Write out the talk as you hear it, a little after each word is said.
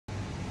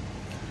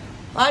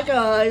Hi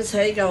guys,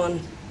 how you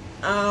going?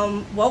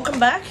 Welcome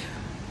back.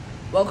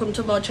 Welcome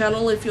to my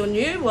channel if you're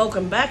new.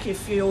 Welcome back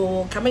if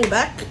you're coming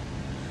back.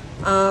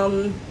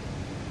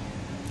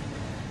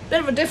 Bit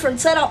of a different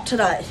setup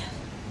today.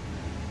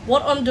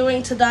 What I'm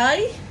doing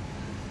today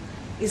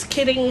is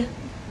kitting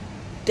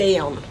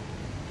down.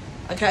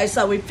 Okay,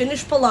 so we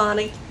finished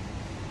Polani.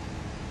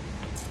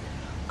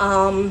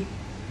 And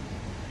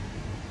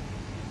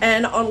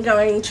I'm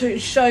going to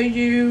show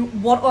you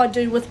what I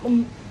do with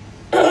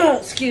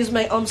excuse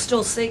me, I'm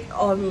still sick.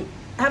 I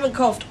haven't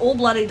coughed all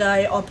bloody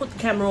day. I put the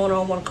camera on, I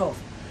want to cough.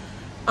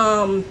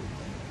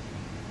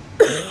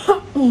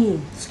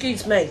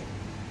 Excuse me.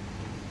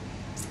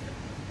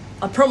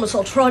 I promise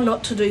I'll try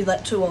not to do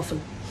that too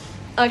often.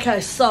 Okay,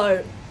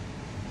 so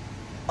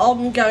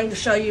I'm going to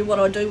show you what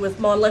I do with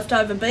my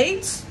leftover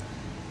beads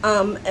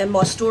and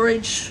my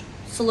storage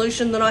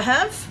solution that I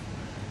have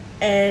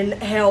and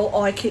how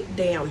I kit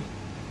down.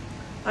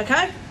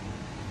 Okay,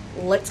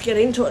 let's get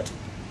into it.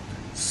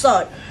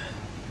 So,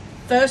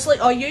 firstly,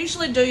 I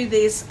usually do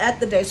this at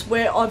the desk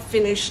where I've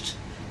finished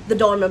the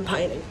diamond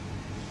painting.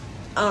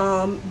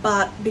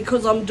 But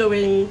because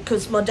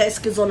because my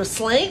desk is on a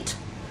slant,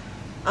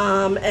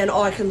 and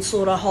I can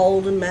sort of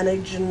hold and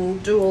manage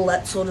and do all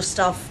that sort of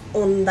stuff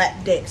on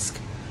that desk.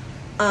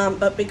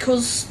 But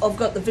because I've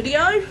got the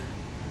video,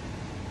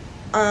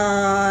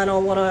 and I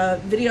want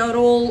to video it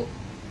all,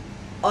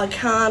 I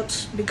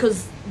can't,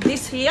 because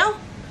this here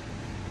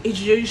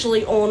is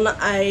usually on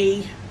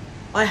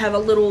I have a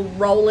little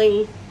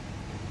rolling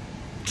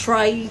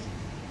tray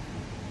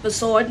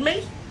beside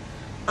me,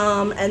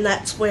 and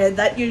that's where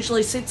that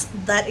usually sits.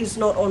 That is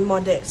not on my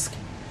desk.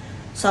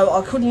 So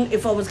I couldn't,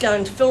 if I was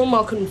going to film,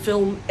 I couldn't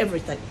film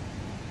everything.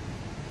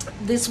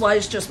 This way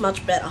is just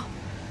much better.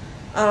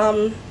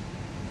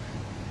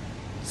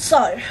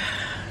 So,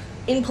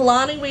 in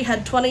Polani we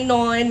had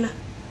 29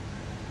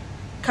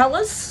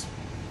 colours.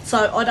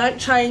 So I don't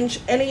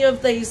change any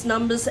of these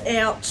numbers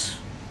out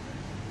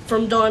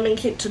from diamond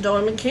kit to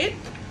diamond kit.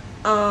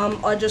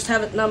 I just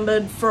have it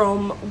numbered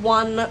from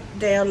 1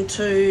 down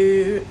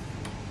to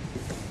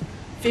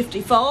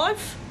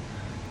 55.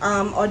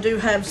 I do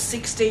have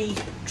 60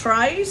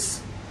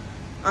 trays,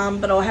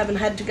 but I haven't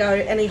had to go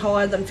any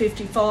higher than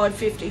 55.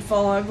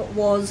 55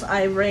 was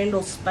a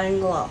Randall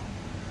Spangler.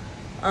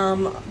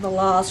 The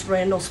last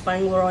Randall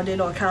Spangler I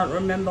did, I can't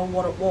remember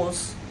what it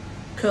was.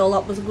 Curl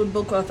Up with a Good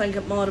Book, I think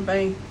it might have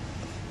been.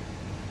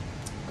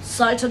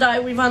 So today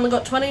we've only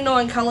got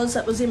 29 colours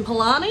that was in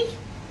Polani,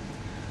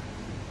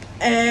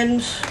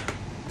 and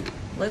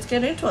let's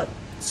get into it.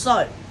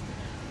 So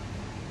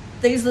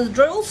these are the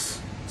drills,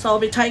 so I'll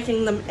be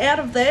taking them out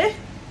of there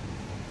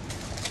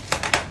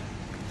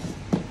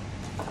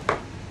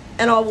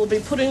and I will be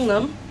putting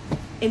them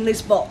in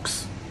this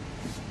box.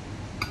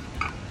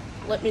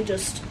 Let me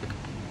just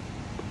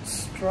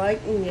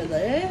straighten you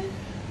there.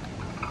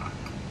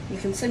 You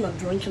can see my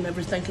drink and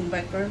everything in the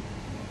background.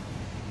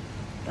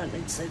 Don't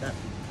need to see that.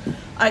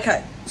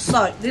 Okay,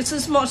 so this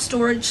is my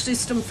storage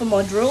system for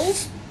my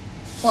drills,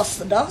 plus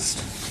the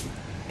dust,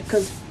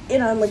 because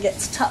it only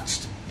gets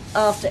touched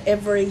after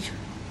every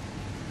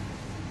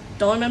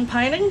diamond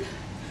painting.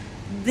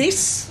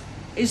 This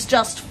is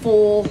just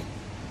for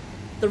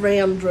the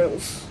round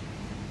drills.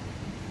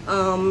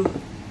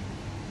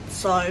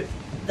 So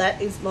that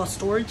is my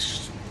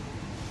storage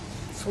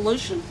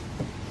solution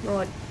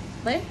right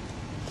there.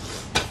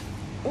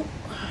 Ooh.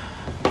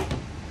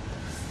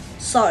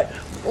 So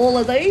all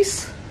of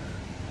these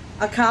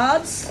are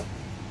cards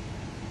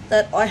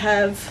that I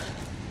have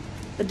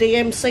the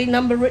DMC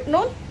number written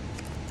on,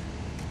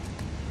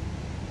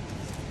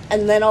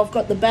 and then I've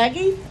got the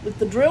baggie with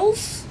the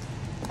drills,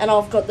 and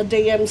I've got the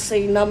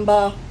DMC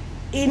number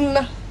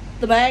in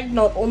the bag,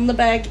 not on the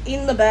bag,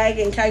 in the bag,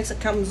 in case it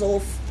comes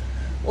off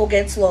or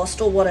gets lost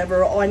or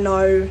whatever. I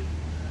know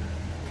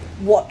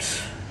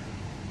what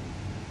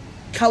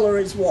colour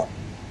is what.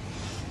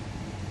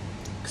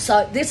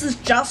 So this is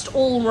just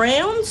all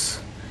rounds.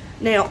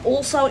 Now,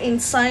 also in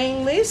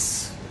saying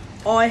this,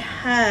 I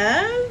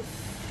have,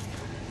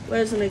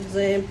 where's an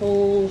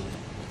example?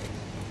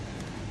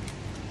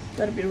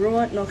 That'd be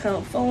right, and I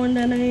can't find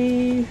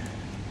any.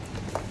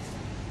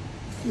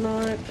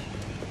 Nope.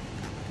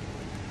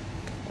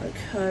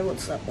 Okay,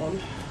 what's that one?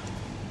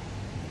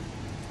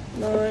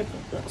 Nope,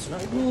 that's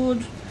no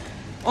good.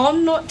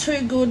 I'm not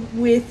too good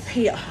with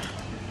here.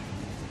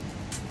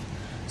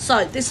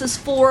 So, this is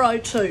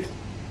 402.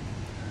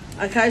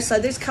 Okay, so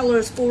this colour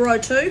is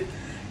 402.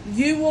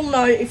 You will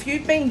know, if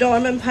you've been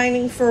diamond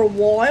painting for a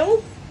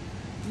while,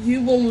 you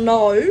will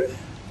know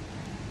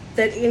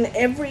that in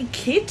every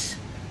kit,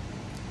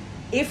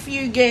 if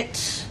you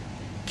get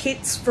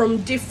kits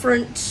from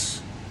different,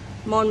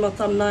 mind my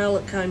thumbnail,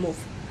 it came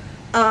off.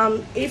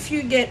 If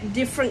you get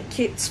different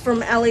kits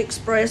from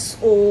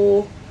AliExpress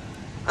or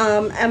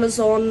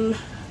Amazon,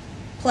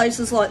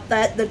 places like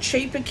that, the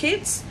cheaper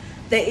kits,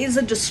 there is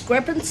a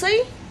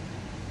discrepancy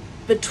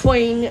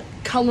between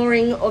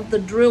colouring of the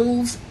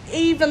drills,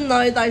 even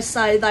though they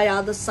say they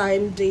are the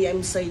same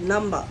DMC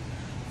number.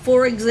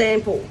 For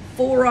example,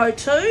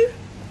 402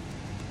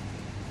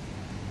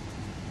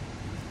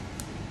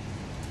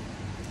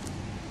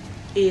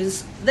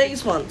 is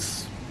these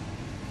ones.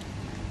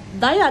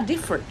 They are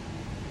different.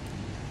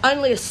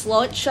 Only a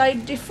slight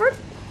shade different.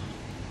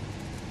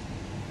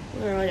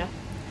 Where are you?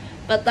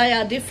 But they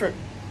are different.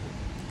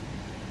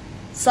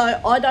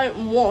 So I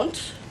don't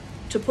want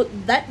to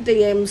put that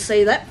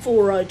DMC, that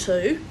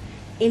 402,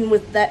 in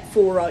with that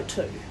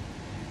 402.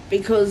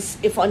 Because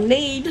if I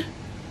need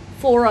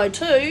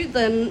 402,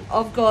 then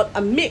I've got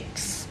a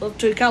mix of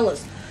two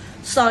colours.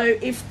 So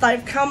if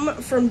they've come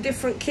from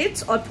different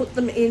kits, I put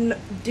them in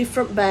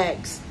different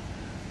bags.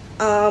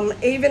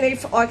 Even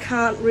if I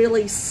can't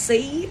really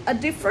see a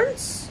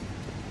difference,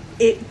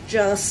 it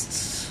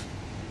just...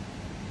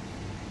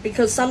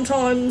 Because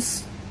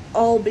sometimes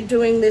I'll be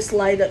doing this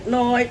late at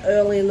night,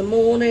 early in the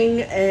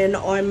morning, and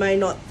I may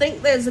not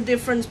think there's a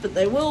difference, but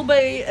there will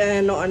be,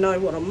 and I know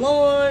what I'm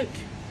like.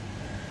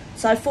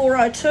 So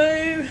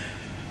 402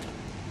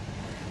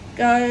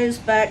 goes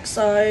back,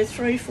 so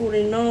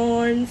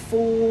 349,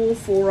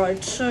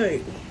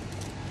 402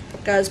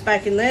 goes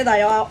back in there.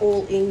 They are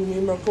all in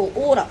numerical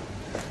order.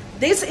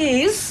 This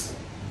is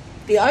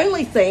the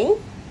only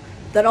thing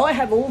that I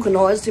have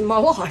organised in my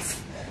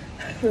life.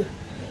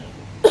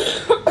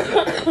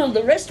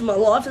 The rest of my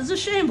life is a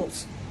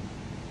shambles.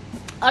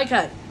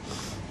 Okay,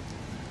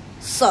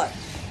 so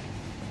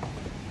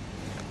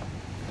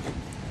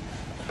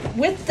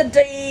with the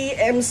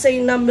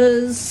DMC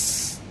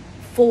numbers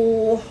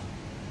for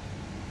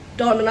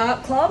Diamond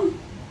Art Club,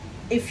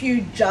 if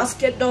you just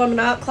get Diamond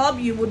Art Club,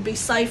 you would be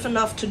safe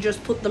enough to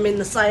just put them in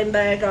the same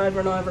bag over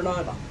and over and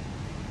over.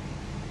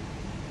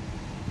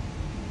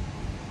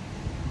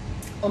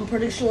 I'm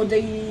pretty sure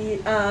the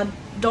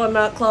Diamond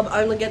Art Club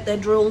only get their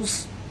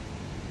drills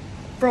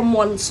from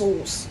one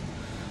source.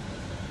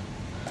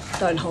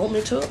 Don't hold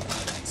me to it.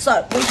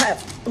 So we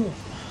have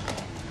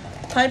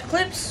paper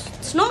clips.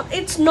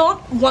 It's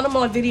not one of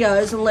my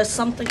videos unless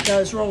something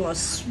goes wrong, I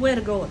swear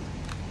to God.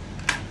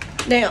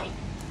 Now,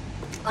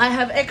 I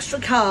have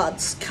extra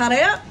cards cut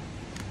out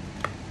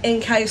in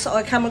case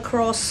I come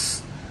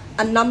across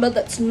a number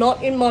that's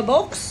not in my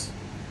box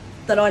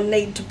that I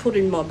need to put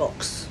in my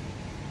box.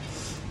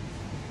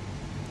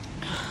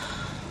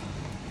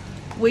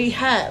 We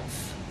have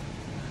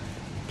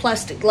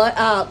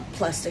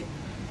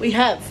we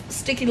have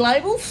sticky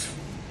labels,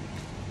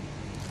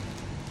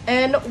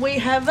 and we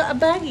have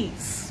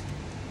baggies.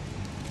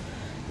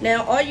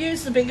 Now I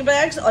use the bigger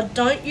bags. I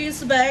don't use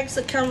the bags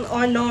that come,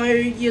 I know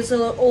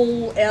you're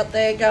all out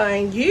there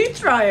going, you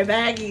throw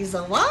baggies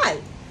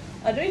away.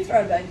 I do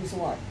throw baggies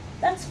away.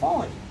 That's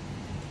fine.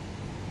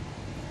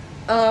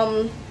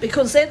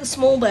 Because they're the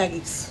small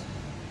baggies.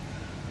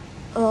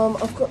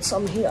 I've got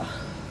some here.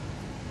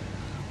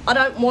 I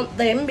don't want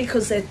them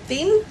because they're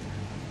thin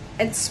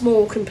and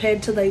small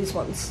compared to these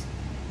ones.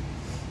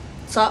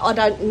 So I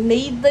don't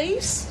need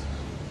these.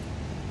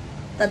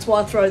 That's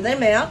why I throw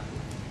them out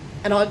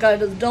and I go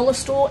to the dollar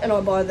store and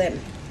I buy them.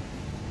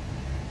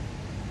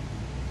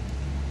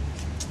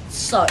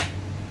 So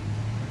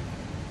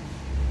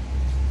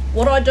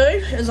what I do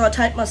is I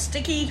take my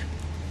sticky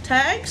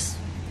tags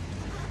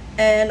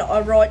and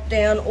I write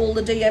down all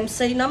the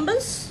DMC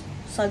numbers,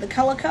 so the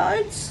colour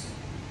codes.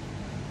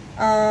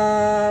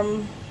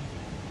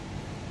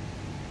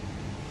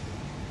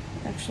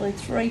 Actually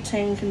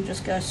 310 can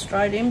just go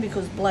straight in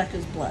because black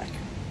is black.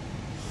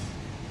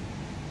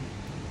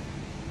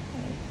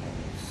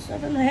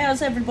 7,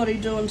 how's everybody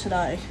doing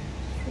today?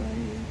 3,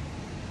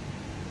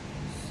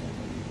 7,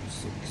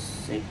 6,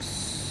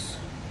 6,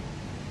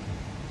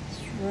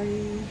 3,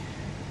 8,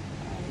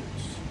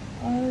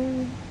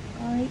 0,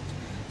 8.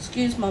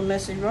 Excuse my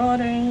messy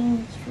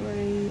writing.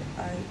 3,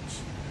 8,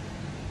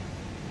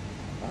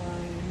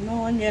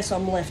 9. Yes,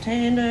 I'm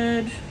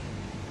left-handed.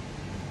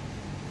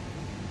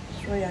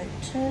 3, 8,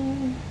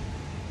 10.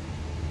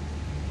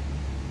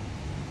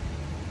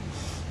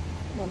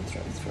 1,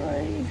 3,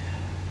 3.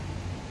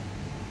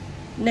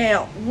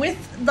 Now,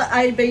 with the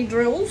AB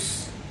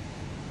drills,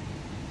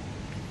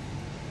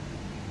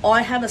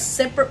 I have a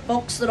separate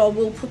box that I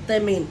will put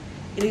them in.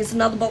 It is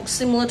another box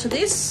similar to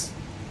this,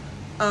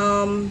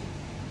 and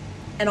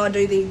I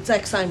do the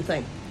exact same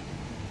thing.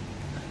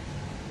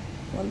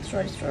 1,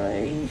 3,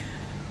 3.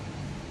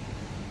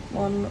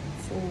 1, 4,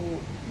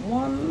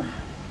 1.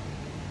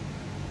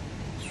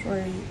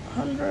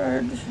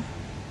 300.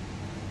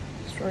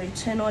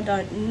 310 I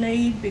don't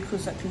need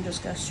because that can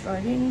just go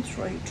straight in.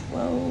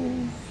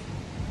 312.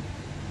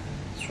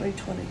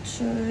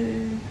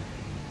 322.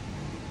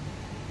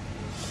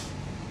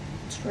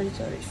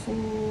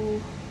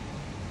 334.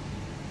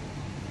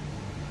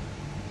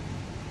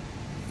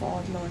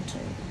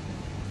 519.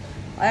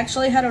 I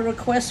actually had a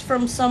request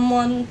from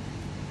someone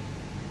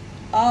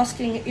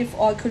asking if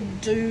I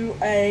could do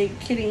a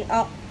kitting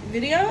up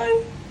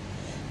video,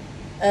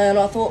 and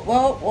I thought,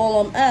 well, while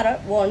I'm at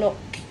it, why not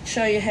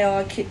show you how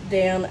I kit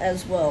down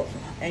as well.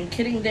 And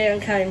kitting down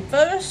came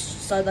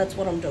first, so that's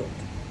what I'm doing.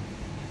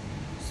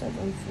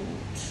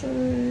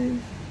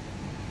 742,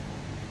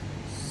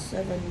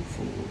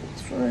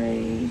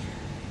 743,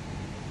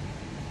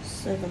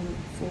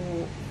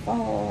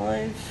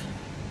 745,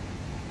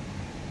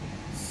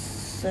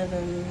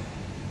 7,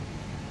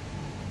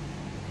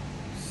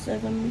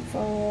 7,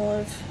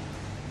 5,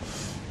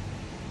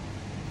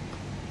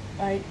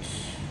 8,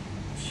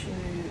 2,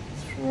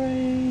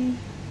 3,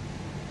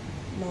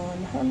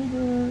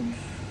 900.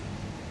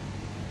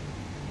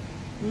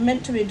 I'm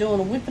meant to be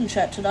doing a whip and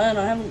chat today and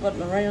I haven't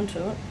gotten around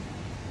to it.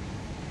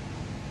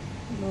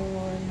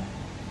 9,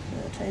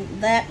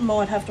 13. That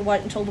might have to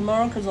wait until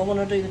tomorrow because I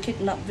want to do the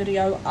kitten up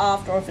video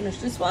after I finish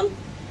this one.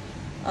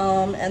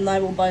 And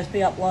they will both be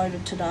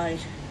uploaded today.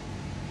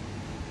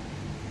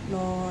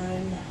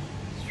 9,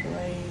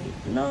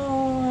 3,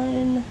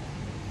 9,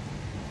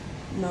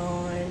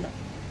 9,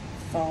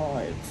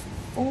 5,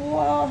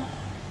 4,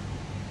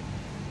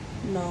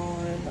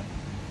 9,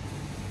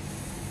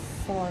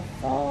 5,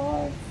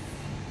 5,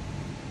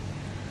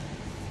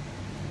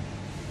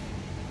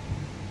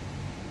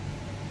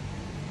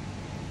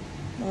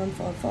 9,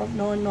 5, 5,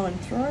 9, 9,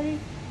 3,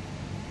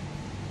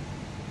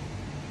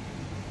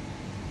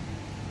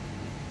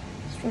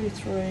 3,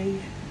 3,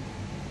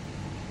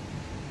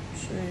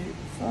 2,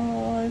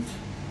 5,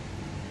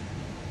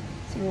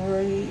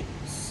 3,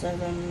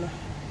 7,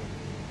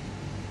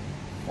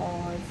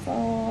 5,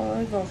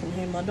 5. I can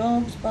hear my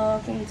dogs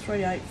barking.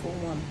 3, 8, 4,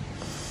 1.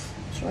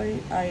 3,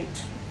 8,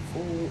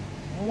 4,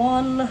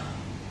 1.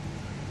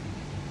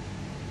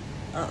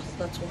 Ah,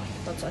 that's why.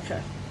 That's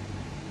okay.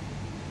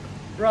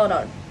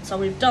 Righto. So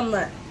we've done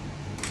that.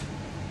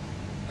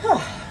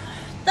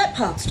 That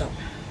part's done.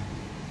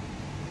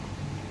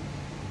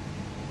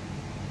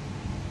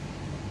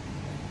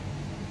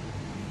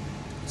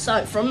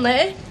 So from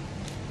there,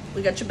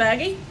 we got your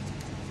baggie.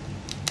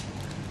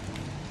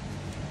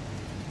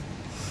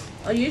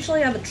 I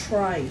usually have a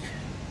tray.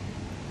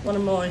 One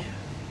of my,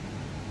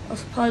 I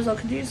suppose I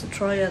could use the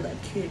tray out of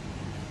that kit.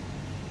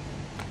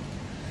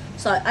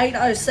 So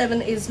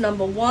 807 is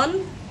number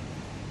 1.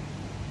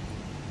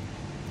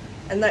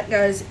 And that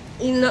goes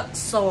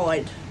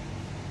inside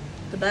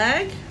the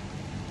bag.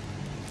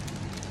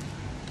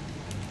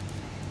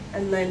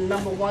 And then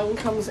number 1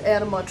 comes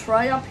out of my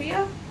tray up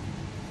here.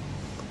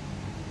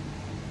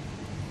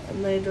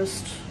 And they're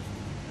just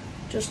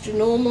your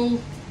normal.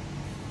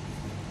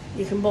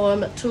 You can buy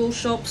them at tool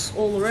shops,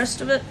 all the rest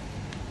of it.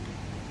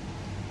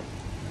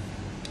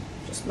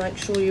 Just make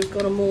sure you've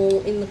got them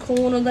all in the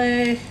corner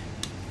there.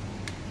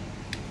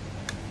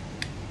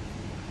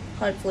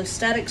 Hopefully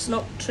static's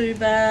not too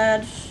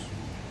bad.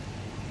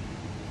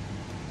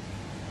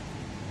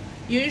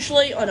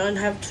 Usually I don't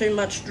have too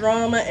much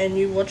drama, and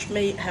you watch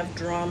me have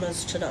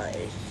dramas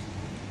today.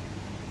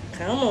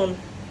 Come on,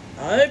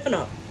 open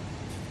up.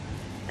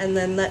 And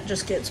then that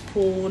just gets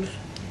poured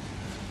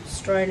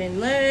straight in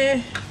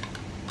there.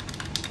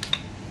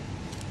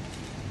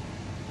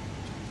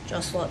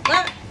 Just like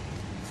that.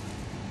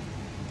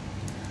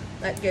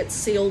 That gets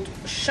sealed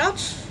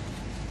shut.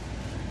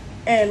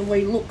 And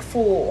we look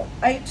for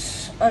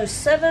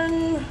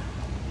 807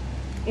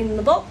 in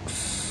the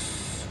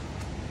box.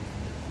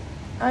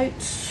 8.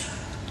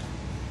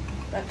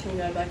 That can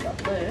go back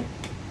up there.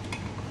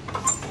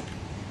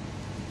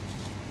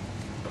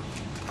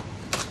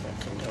 That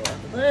can go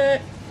over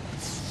there.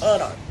 Oh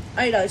no,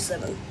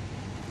 807.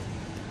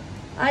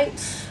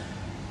 8.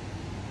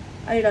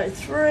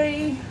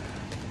 803.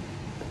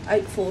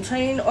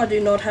 814. I do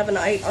not have an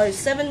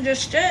 807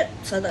 just yet,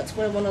 so that's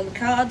where one of the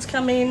cards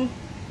come in.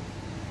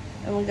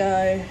 And we'll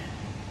go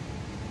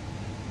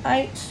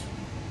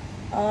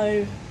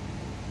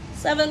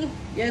 807.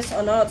 Yes,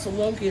 I know it's the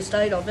wonkiest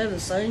date I've ever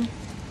seen,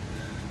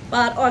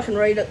 but I can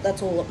read it,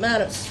 that's all that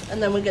matters.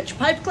 And then we get your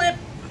paper clip.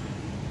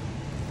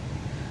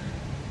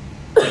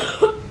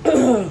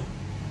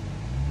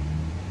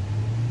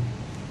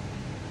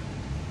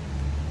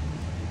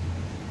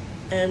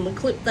 And we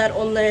clip that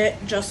on there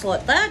just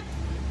like that.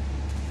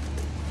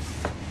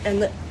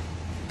 And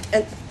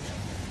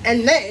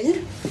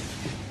then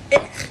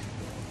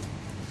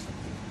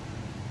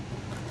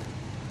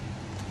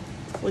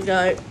we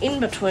go in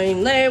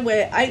between there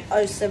where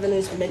 807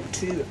 is meant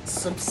to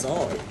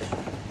subside.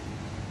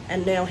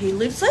 And now he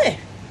lives there.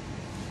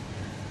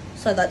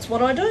 So that's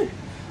what I do.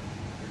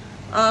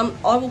 I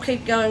will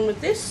keep going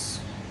with this.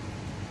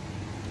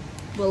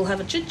 We'll have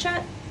a chit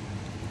chat.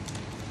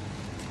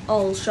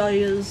 I'll show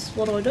you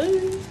what I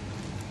do.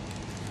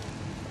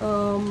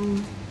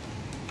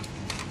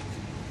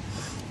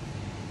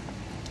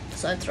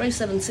 So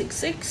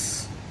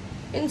 3766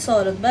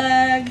 inside of the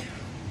bag.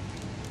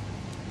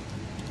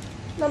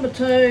 Number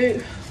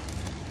 2,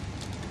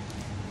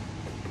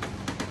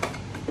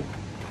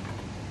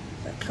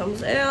 that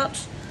comes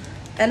out.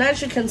 And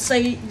as you can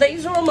see,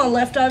 these are all my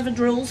leftover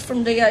drills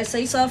from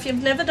DAC. So if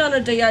you've never done a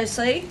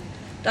DAC,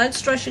 don't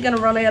stress you're going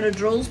to run out of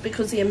drills,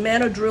 because the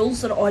amount of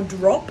drills that I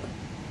drop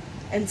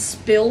and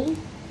spill,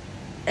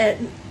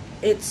 and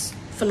it's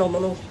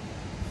phenomenal.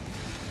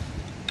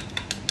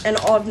 And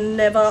I've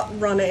never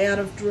run out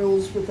of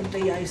drills with a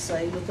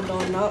DAC, with the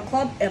Diamond Art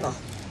Club, ever.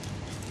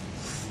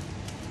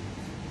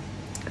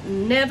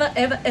 Never,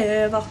 ever,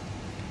 ever.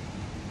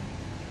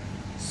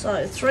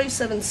 So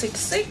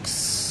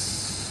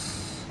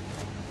 3766,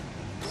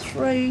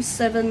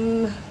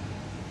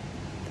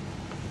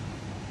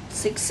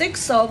 3766.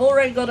 So I've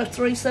already got a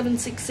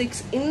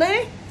 3766 in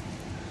there.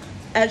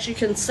 as you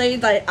can see,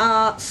 they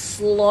are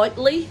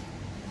slightly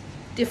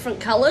different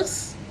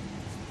colours.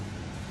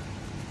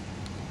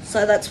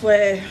 So that's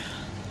where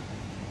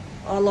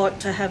I like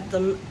to have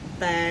them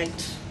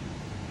bagged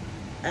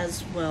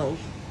as well.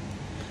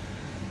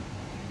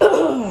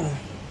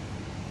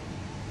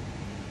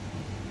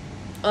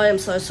 I am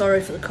so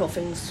sorry for the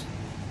coughings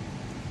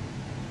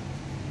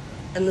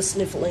and the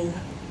sniffling.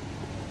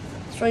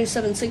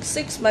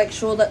 3766, make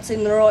sure that's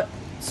in the right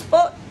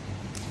spot.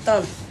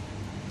 Done.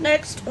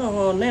 Next.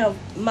 Oh, now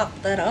I've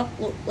mucked that up.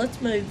 Look,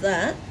 let's move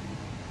that.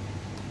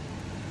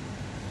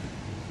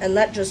 And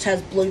that just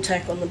has blue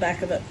tack on the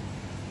back of it.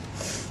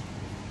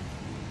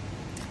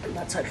 And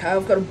that's okay.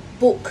 I've got a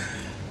book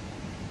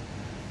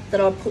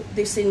that I put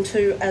this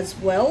into as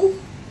well.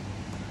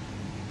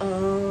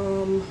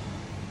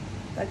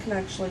 That can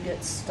actually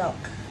get stuck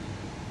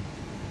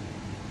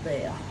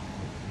there.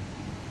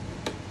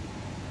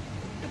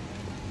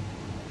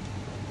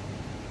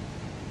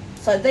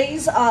 So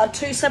these are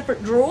two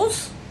separate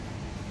drawers,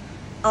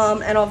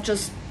 and I've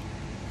just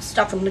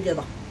stuck them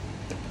together.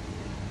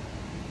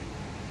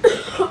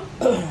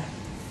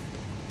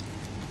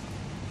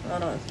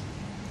 Righto.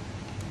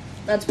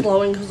 That's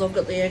blowing because I've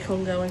got the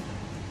aircon going.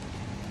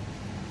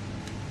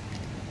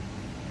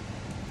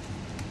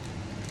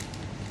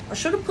 I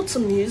should have put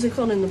some music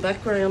on in the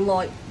background,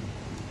 like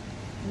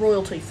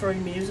royalty-free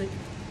music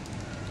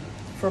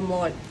from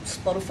like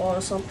Spotify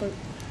or something.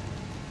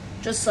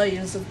 Just so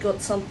you've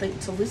got something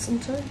to listen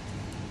to.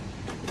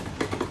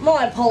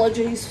 My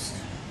apologies.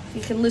 You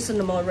can listen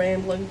to my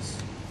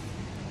ramblings.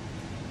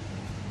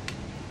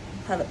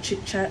 Have a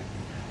chit-chat.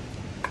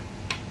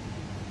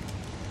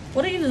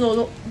 What are you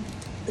all...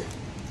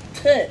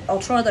 I'll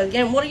try that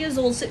again. What are you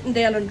all sitting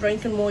down and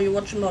drinking while you're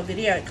watching my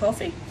video?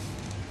 Coffee?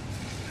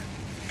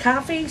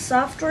 Coffee,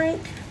 soft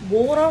drink,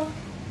 water,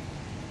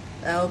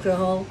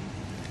 alcohol,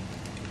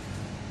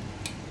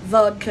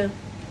 vodka.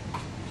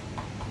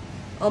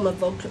 I'm a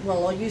vodka,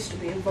 well, I used to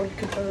be a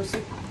vodka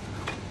person.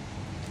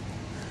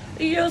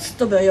 I used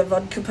to be a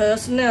vodka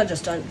person, now I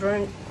just don't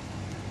drink.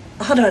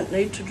 I don't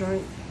need to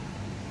drink.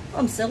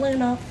 I'm silly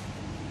enough.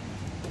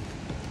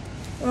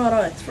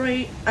 Righto,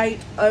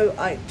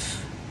 3808.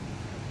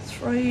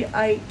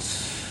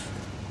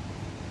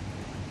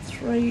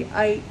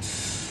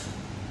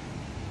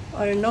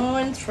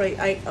 3809,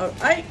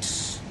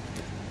 3808.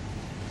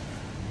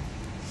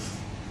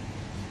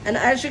 And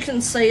as you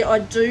can see, I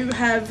do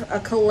have a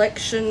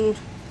collection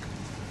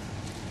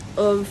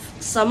of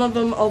some of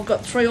them. I've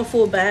got 3 or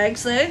 4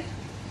 bags there.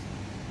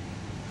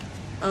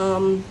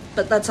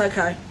 But that's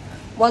okay.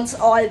 Once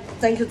I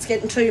think it's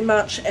getting too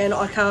much and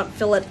I can't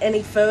fill it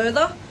any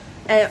further,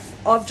 and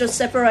I've just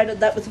separated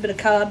that with a bit of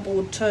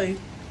cardboard too.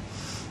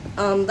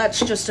 That's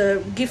just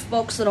a gift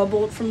box that I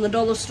bought from the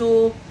dollar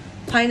store.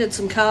 Painted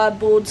some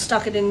cardboard,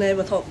 stuck it in there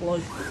with hot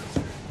glue.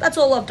 That's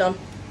all I've done.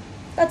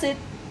 That's it.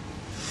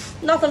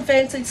 Nothing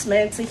fancy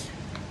smancy.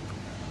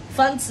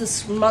 Fun's a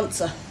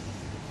smuncer.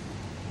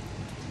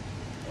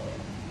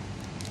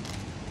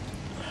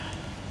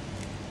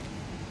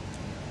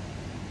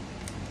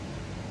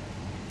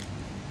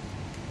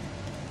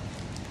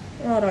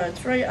 Righto,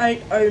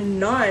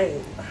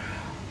 3809,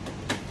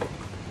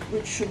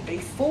 which should be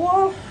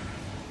 4.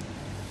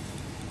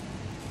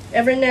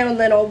 Every now and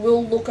then I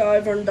will look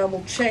over and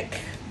double check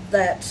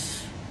that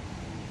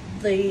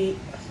you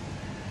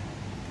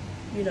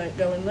don't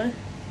go in there.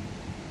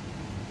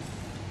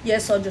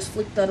 Yes, I just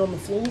flicked that on the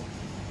floor.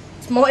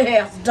 It's my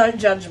house, don't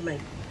judge me.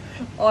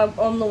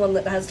 I'm the one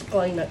that has to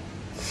clean it.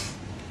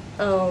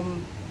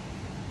 I've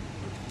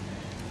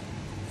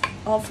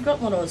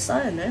forgotten what I was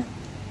saying now.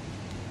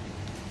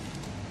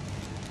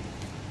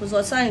 Was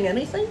I saying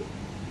anything?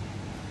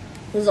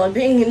 Was I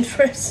being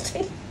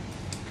interesting?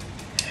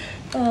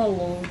 Oh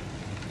Lord.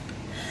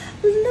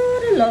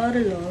 Lordy,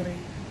 lordy, lordy.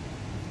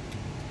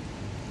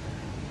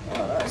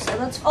 Alright, so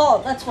that's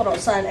what I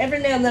was saying. Every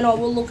now and then I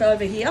will look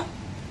over here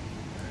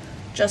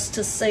just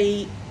to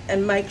see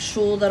and make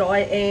sure that I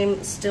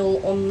am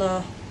still on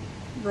the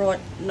right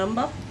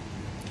number.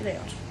 Get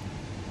out.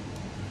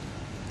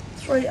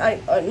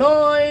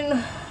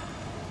 3809.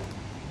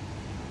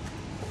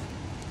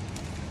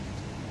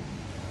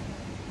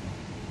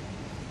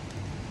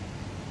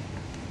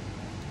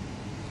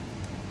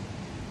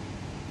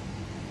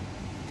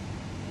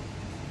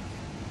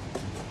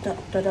 Da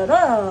da da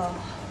da.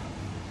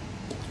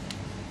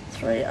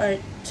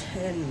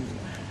 3810.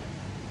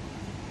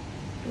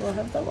 Do I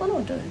have that one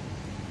or do?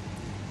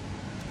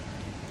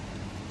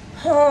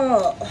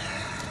 Oh.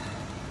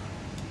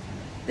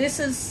 This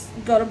has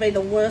got to be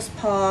the worst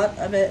part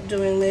about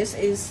doing this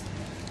is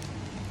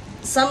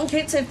some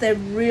kits, if they're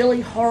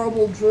really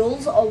horrible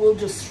drills, I will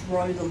just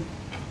throw them.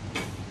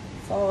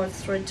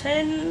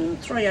 5310,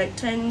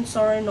 3810,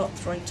 sorry, not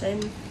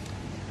 310.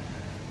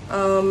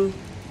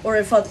 Or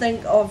if I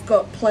think I've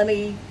got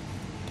plenty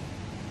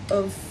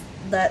of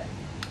that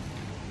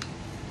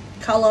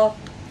colour,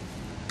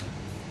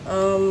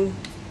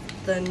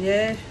 then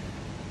yeah.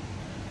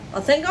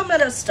 I think I'm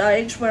at a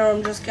stage where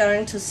I'm just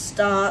going to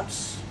start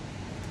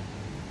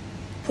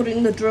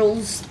putting the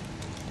drills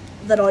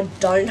that I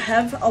don't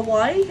have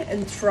away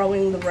and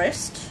throwing the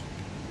rest.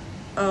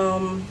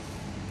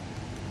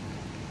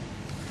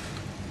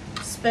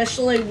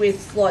 Especially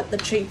with like the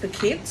cheaper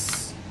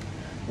kits,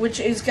 which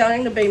is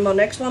going to be my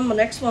next one. My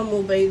next one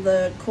will be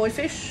the koi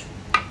fish.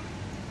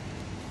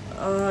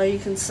 You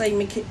can see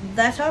me kit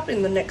that up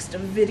in the next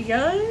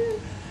video.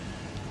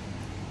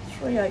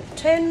 3, 8,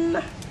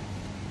 10.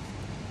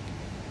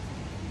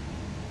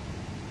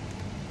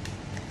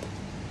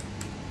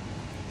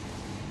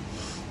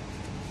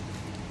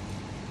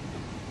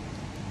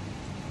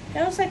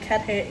 How's that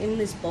cat hair in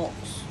this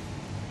box?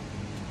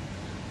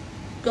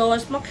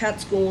 Guys, my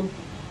cat's gone.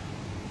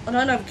 I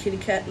don't have a kitty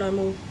cat no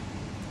more.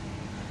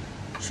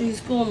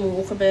 She's gone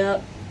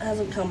walkabout,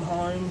 hasn't come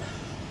home.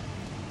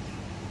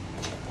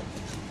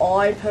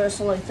 I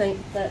personally think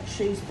that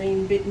she's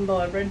been bitten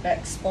by a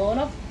redback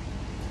spider,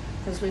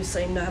 because we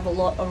seem to have a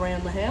lot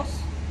around the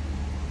house.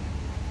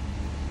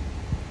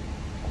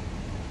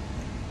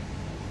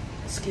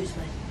 Excuse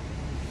me.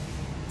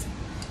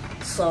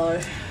 So,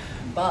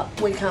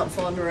 but we can't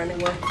find her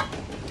anywhere.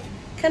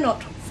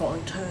 Cannot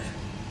find her.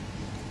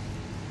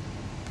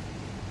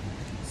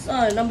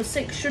 So number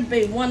 6 should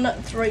be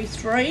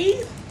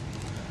 133,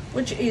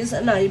 which is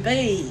an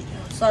AB.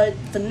 So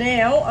for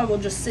now, I will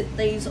just sit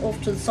these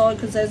off to the side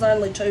because there's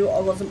only 2. I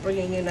wasn't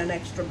bringing in an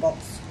extra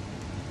box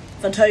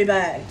for 2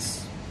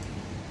 bags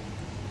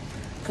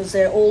because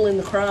they're all in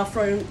the craft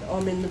room.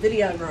 I'm in the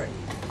video room.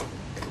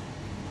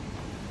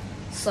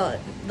 So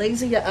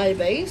these are your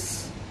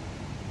ABs.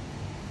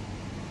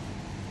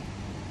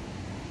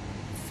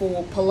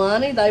 For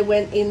Polani, they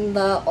went in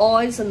the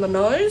eyes and the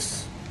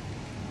nose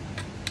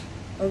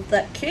of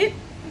that kit.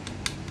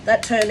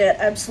 That turned out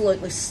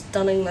absolutely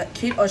stunning, that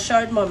kit. I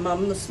showed my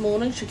mum this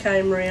morning. She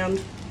came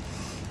round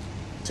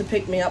to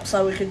pick me up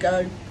so we could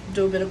go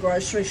do a bit of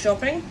grocery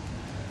shopping,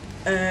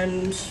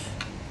 and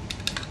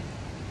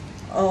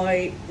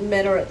I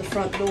met her at the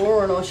front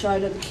door and I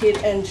showed her the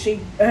kit, and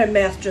her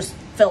mouth just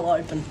fell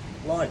open.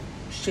 Like,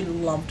 she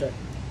loved it.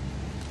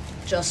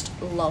 Just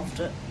loved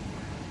it.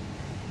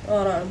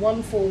 Righto,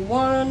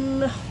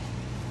 141.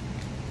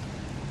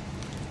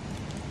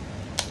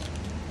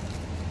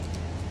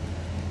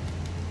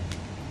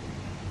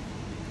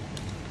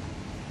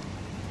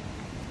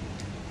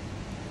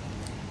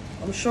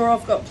 I'm sure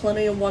I've got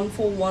plenty of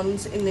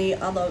 141s in the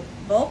other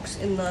box,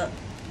 in the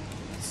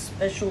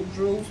special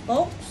drills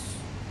box.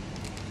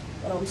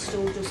 But I'm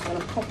still just going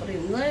to pop it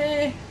in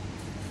there.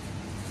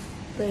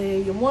 There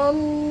your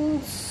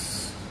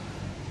ones.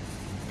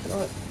 Can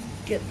I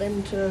get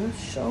them to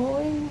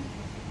shine?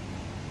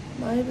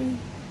 Maybe.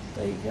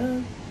 There you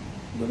go. A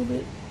little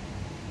bit.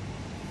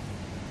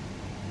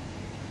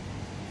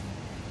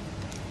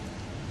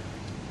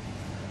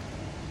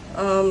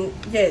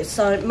 Yeah,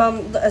 so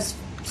Mum, as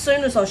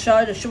soon as I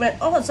showed her, she went,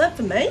 "Oh, is that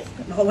for me?"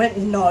 And I went,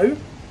 "No,"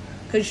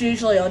 because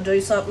usually I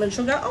do something and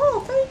she'll go,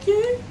 "Oh, thank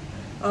you."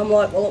 I'm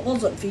like, "Well, it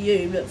wasn't for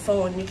you, but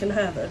fine, you can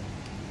have it."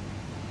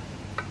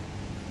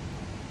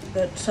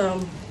 But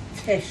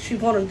yeah, she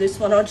wanted this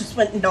one. I just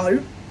went,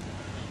 "No,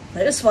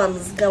 this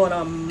one's going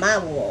on my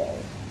wall."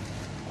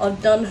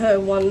 I've done her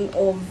one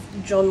of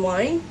John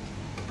Wayne,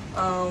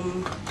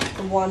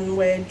 the one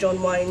where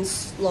John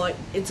Wayne's like,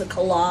 it's a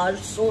collage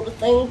sort of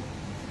thing,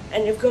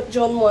 and you've got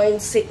John Wayne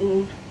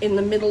sitting in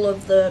the middle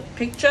of the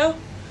picture,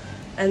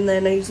 and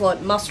then he's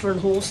like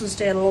mustering horses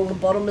down along the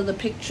bottom of the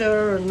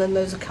picture, and then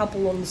there's a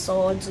couple on the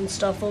sides and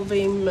stuff of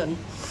him, and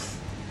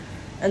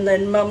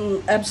then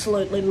Mum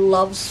absolutely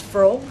loves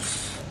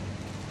frogs,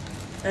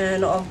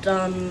 and I've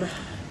done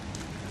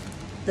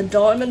the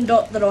diamond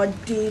dot that I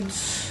did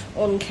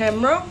on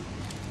camera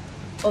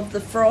of the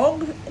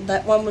frog.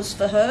 That one was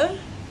for her,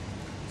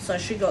 so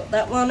she got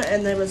that one,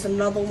 and there was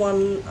another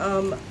one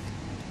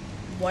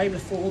way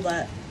before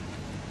that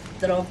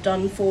I've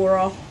done for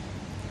her,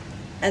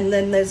 and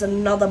then there's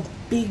another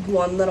big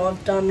one that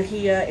I've done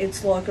here.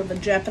 It's like of a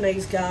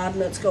Japanese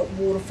garden. It's got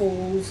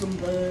waterfalls and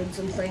birds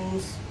and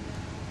things.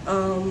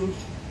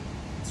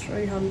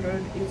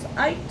 300 is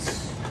 8.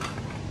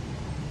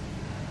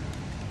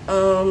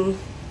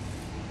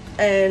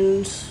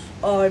 And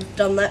I've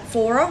done that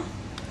for her,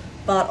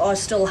 but I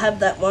still have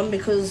that one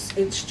because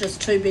it's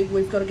just too big.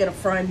 We've got to get a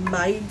frame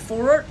made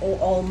for it, or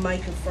I'll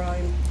make a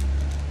frame.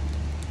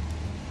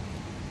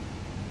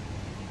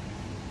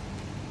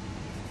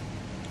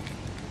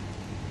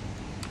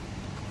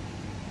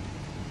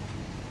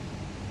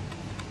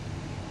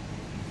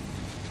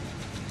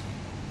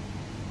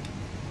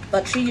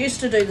 But she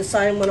used to do the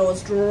same when I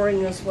was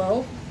drawing as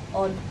well.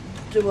 I'd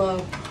do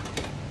a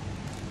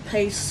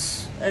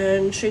piece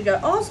and she'd go,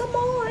 "Oh, is that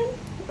mine?"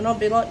 And I'd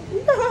be like,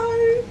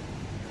 "No,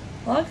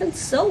 I can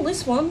sell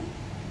this one."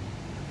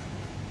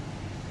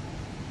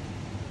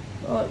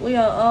 Right, we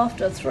are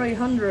after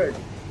 300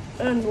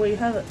 and we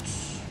have it.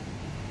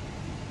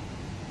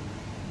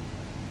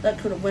 That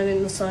could have went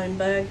in the same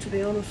bag, to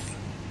be honest.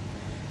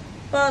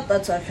 But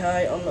that's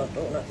okay, I'm not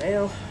doing it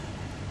now.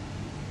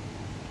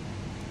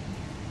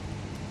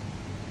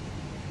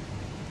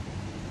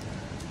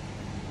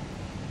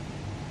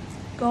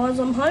 Guys,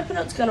 I'm hoping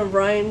it's going to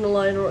rain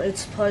later.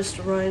 It's supposed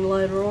to rain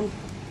later on.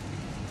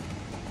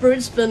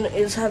 Brisbane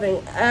is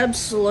having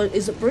absolute...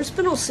 Is it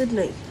Brisbane or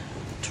Sydney?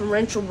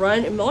 Torrential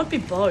rain. It might be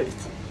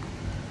both.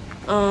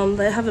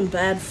 They're having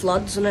bad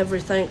floods and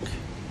everything.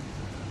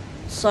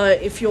 So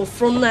if you're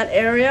from that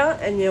area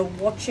and you're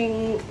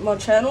watching my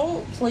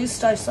channel, please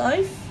stay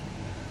safe.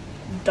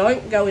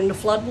 Don't go into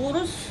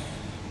floodwaters.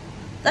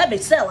 That'd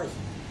be silly.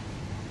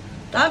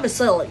 Don't be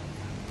silly.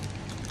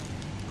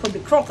 Could be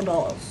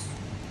crocodiles.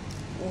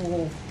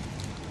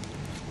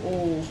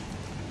 Or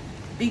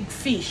big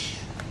fish.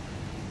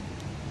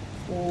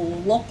 Or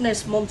Loch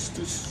Ness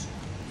monsters.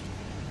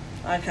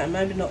 Okay,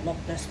 maybe not Loch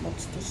Ness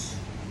monsters.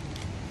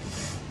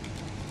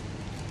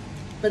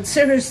 But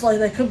seriously,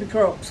 they could be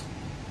crocs.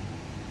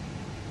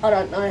 I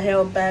don't know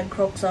how bad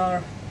crocs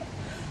are.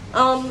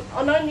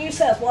 I know New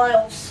South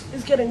Wales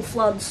is getting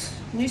floods.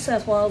 New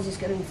South Wales is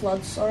getting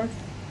floods, sorry.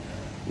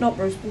 Not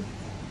Brisbane.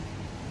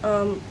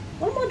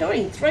 What am I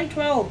doing?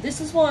 3:12.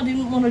 This is why I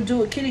didn't want to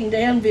do a kidding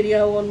down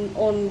video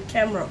on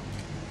camera.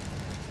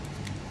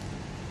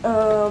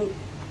 9?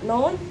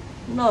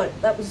 No,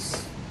 that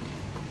was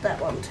that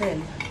one,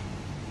 10.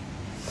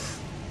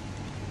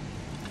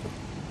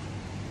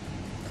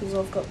 Because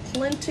I've got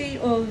plenty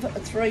of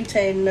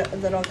 310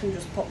 that I can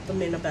just pop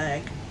them in a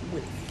bag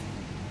with.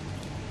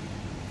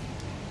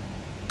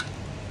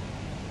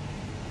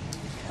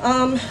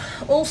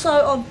 Also,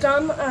 I've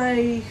done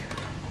a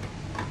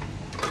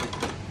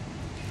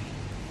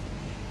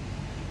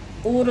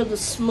order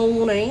this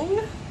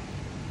morning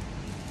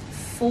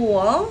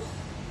for,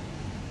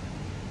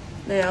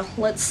 now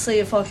let's see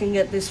if I can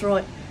get this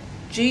right,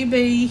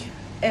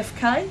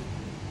 GBFK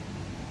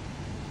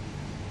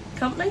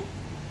company.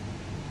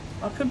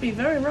 I could be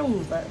very wrong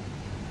with that,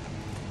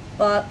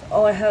 but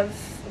I have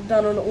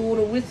done an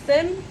order with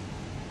them.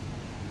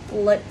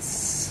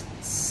 Let's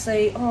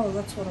see. Oh,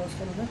 that's what I was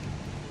going to do.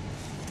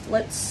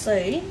 Let's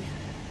see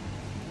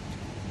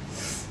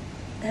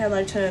how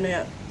they turn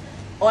out.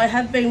 I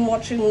have been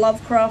watching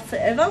Lovecraft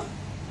Forever.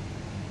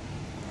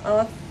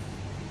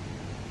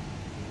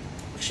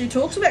 She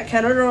talks about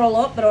Canada a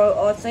lot, but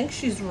I think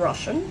she's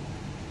Russian.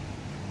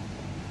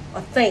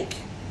 I think.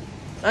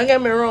 Don't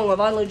get me wrong, I've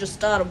only just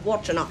started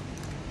watching her.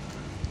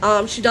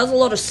 She does a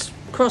lot of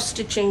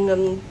cross-stitching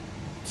and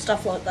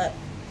stuff like that.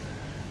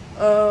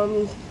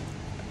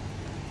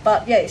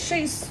 But yeah,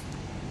 she's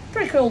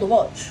pretty cool to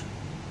watch.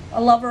 I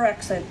love her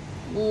accent.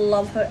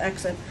 Love her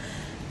accent.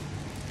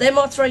 They're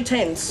my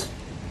 310s.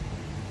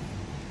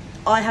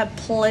 I have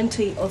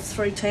plenty of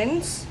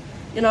 310s.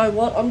 You know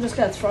what? I'm just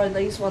going to throw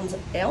these ones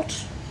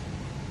out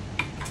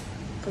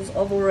because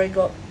I've already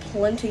got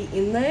plenty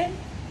in there.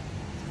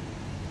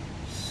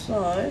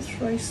 So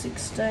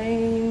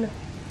 316,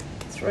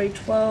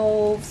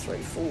 312,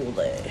 34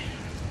 there.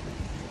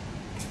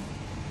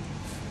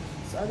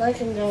 So they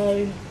can go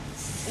in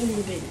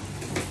the bin.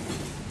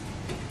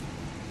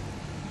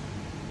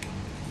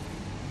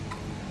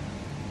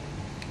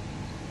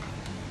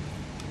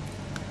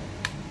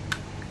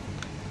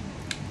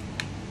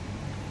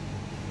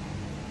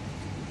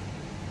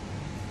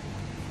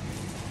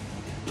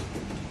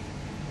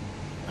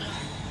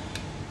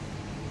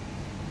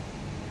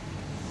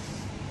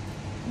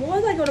 Why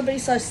are they got to be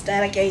so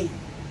staticky?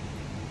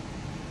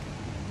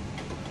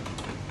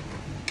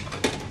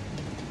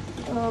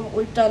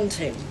 We've done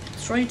 10.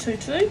 3, 2,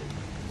 2.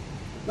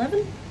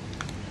 11.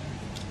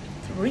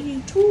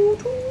 3, 2,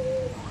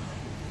 2.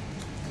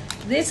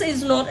 This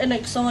is not an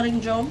exciting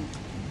job.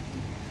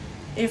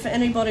 If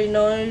anybody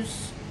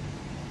knows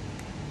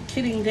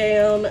kitting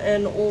down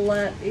and all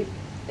that,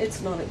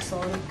 it's not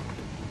exciting.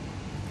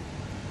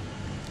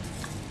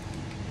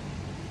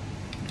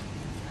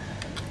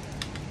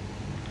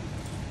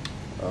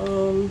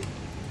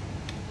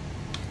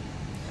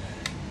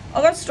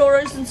 I've got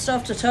stories and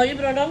stuff to tell you,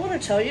 but I don't want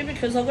to tell you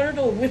because I'm going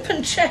to do a whip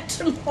and chat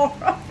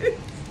tomorrow.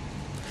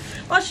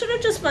 I should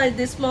have just made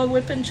this my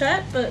whip and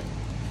chat, but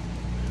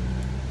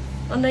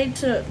I need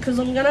to, because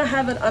I'm going to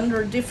have it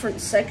under a different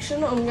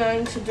section. I'm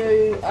going to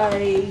do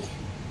a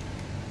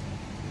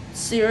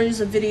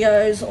series of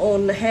videos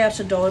on how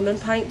to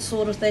diamond paint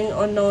sort of thing.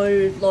 I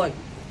know, like,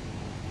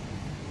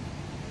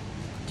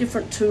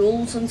 different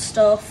tools and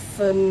stuff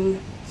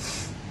and,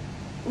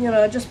 you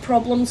know, just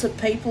problems that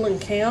people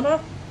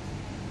encounter.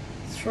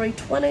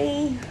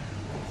 320,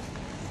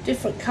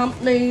 different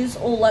companies,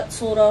 all that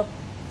sort of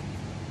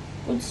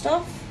good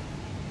stuff.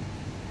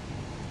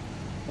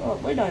 Oh,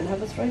 we don't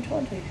have a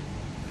 320.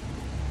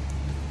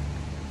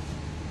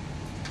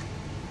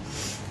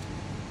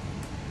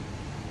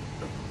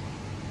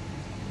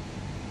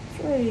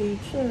 Three,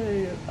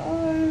 two,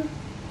 oh.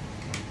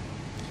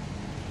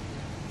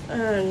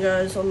 And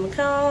goes on the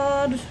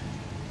card.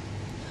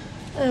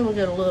 And we'll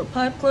get a little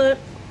pipe clip.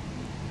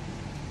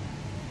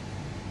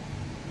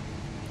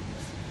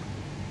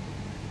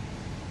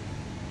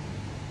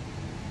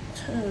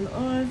 Turn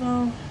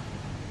over,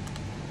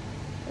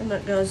 and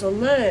that goes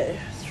on there.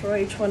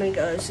 320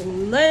 goes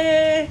in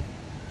there.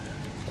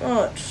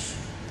 Right,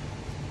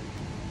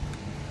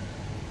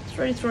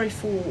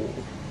 334.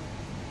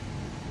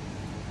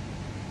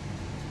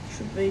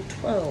 should be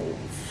 12.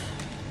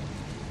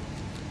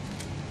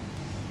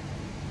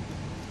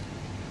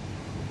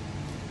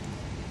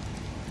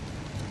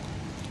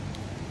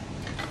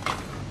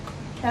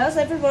 How's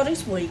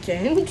everybody's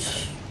weekend?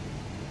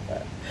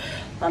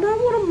 I don't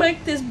want to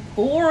make this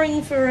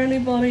boring for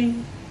anybody.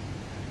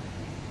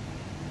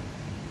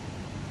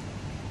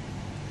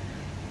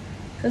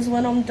 Because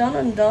when I'm done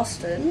and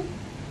dusted,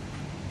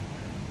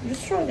 I'm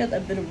just trying to get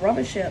that bit of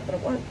rubbish out, but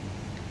it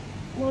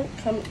won't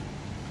come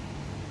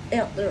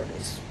out. There it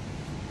is.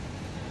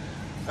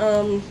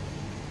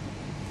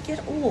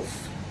 Get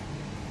off.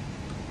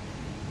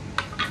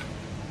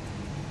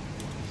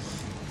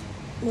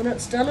 When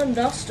it's done and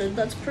dusted,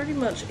 that's pretty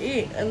much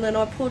it. And then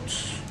I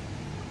put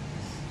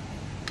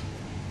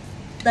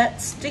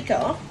that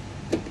sticker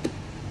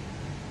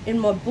in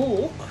my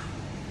book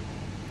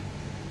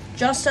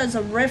just as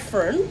a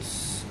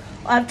reference.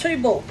 I have two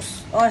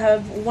books. I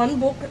have one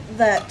book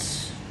that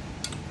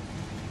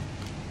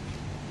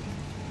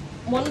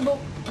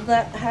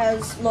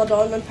has my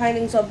diamond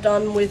paintings I've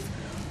done with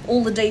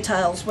all the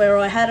details, where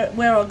I had it,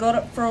 where I got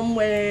it from,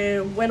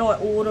 when I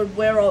ordered,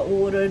 where I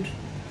ordered,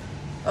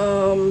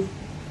 how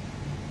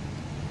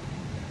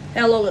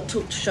long it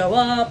took to show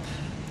up,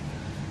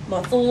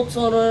 my thoughts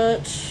on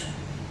it,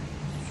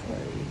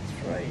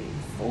 3,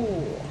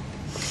 4,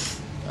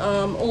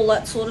 all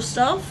that sort of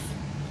stuff.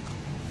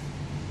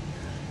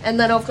 And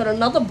then I've got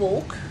another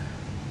book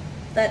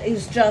that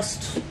is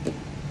just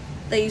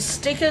these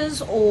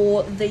stickers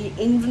or the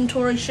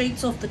inventory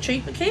sheets off the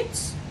cheaper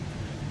kits,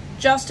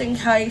 just in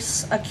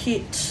case a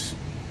kit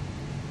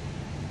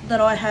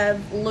that I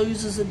have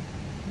loses a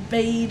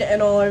bead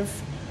and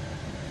I've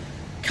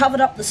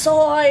covered up the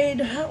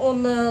side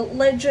on the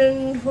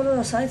legend. What did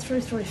I say?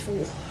 3, 3,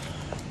 4.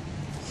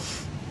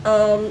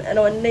 And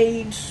I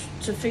need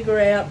to figure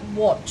out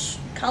what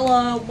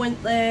colour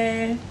went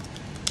there.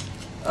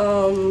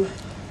 I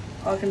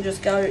can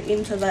just go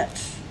into that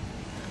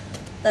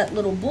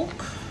little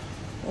book,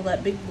 or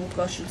that big book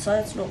I should say,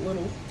 it's not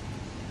little.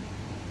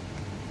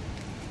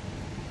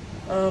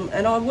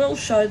 And I will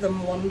show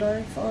them one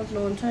day.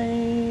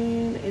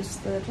 519 is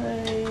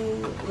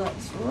 13,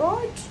 that's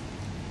right.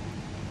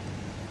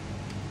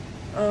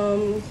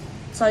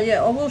 So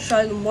yeah, I will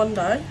show them one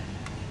day.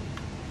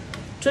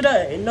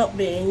 Today not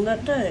being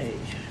that day,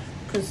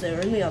 because they're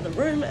in the other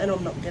room and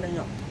I'm not getting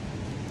up.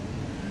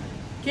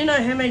 Do you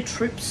know how many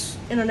trips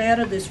in and out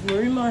of this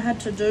room I had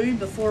to do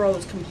before I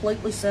was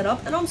completely set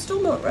up? And I'm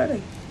still not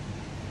ready.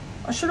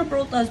 I should have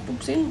brought those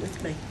books in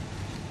with me.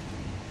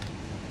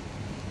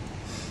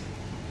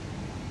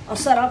 I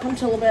sat up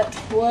until about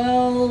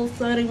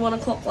 12:30, 1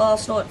 o'clock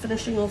last night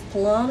finishing off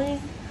Polani,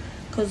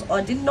 because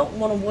I did not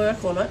want to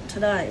work on it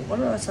today. What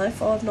did I say?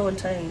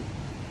 519.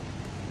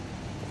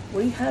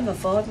 We have a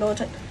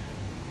 519.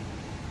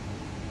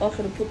 I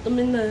could have put them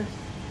in there.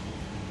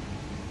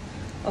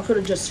 I could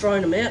have just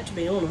thrown them out, to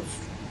be honest.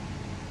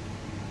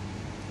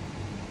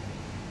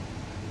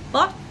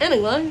 But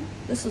anyway,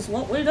 this is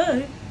what we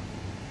do.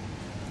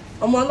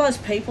 I'm one of those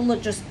people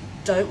that just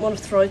don't want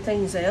to throw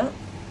things out.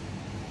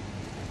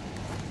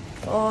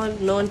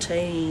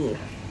 519.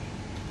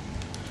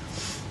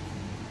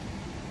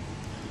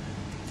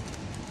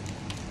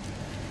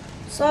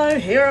 So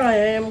here I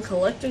am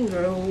collecting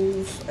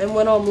drills, and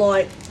when I'm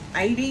like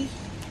 80,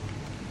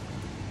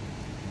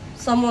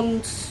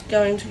 someone's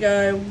going to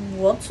go,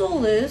 what's all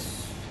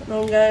this? And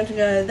I'm going to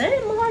go,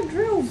 they're my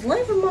drills,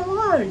 leave them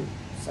alone.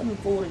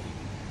 740.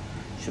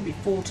 Should be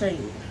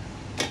 14.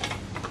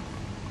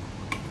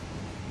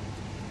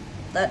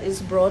 That is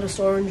the brightest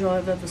orange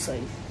I've ever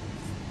seen.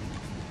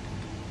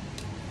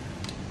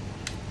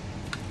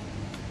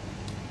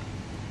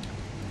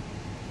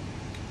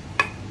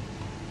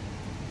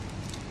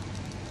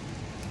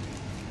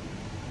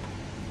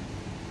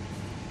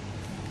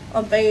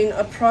 I've been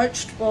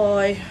approached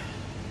by...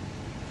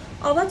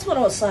 Oh, that's what I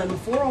was saying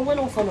before. I went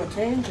off on a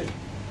tangent.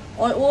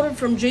 I ordered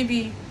from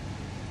DFK.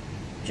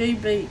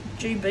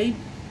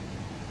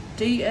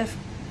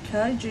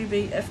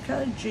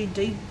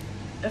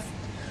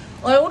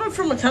 I ordered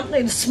from a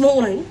company this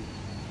morning.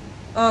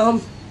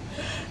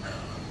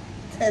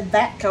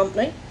 That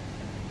company.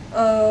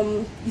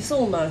 You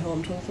all know who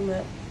I'm talking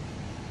about.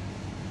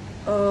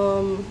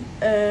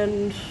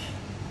 And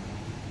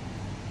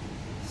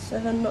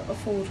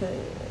 714.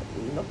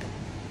 Nope.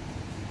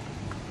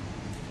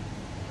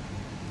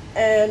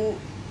 And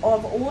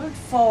I've ordered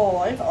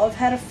 5. I've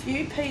had a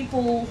few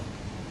people,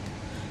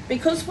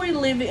 because we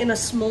live in a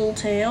small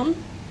town.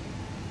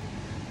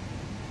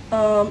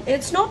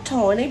 It's not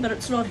tiny, but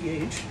it's not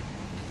huge.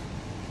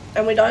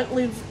 And we don't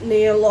live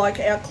near, like,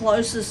 our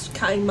closest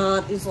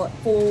Kmart is like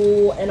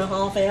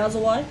 4.5 hours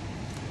away.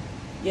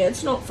 Yeah,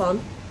 it's not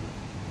fun.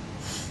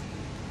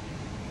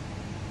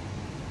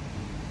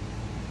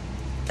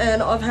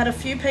 And I've had a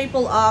few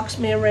people ask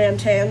me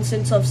around town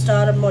since I've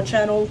started my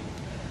channel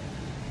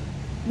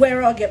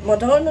where I get my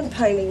diamond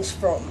paintings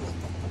from.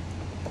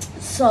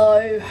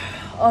 So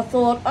I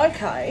thought,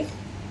 okay,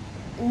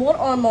 what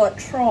I might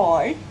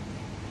try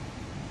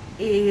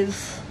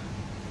is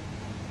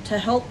to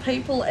help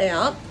people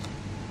out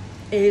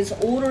is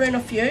order in a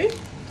few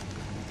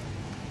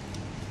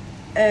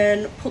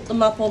and put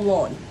them up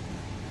online.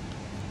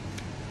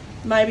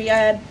 Maybe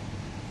add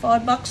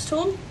 $5 to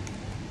them,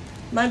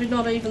 maybe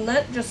not even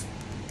that, just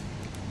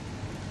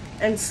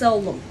and sell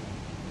them.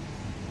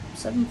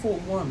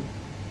 741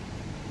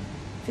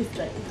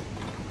 15.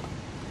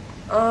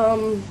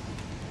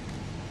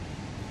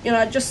 You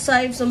know, it just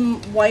saves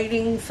them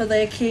waiting for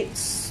their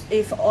kits.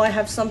 If I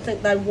have something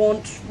they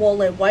want while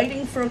they're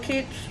waiting for a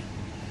kit,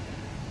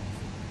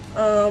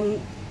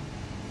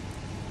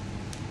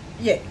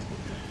 yeah,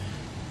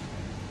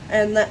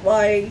 and that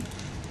way,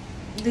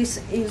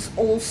 this is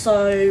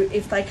also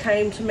if they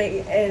came to me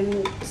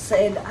and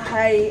said,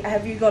 hey,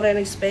 have you got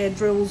any spare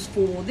drills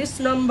for this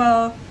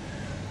number,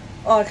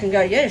 I can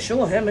go, yeah,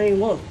 sure, how many you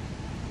want?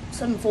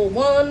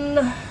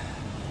 741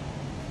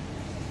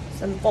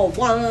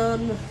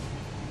 741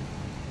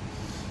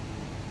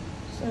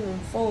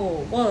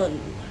 741.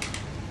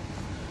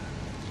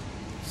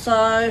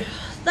 So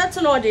that's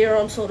an idea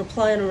I'm sort of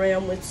playing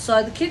around with.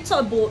 So the kits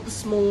I bought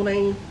this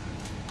morning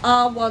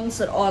are ones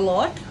that I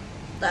like.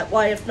 That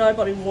way, if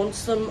nobody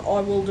wants them, I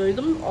will do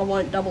them. I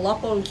won't double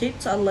up on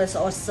kits unless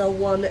I sell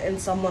one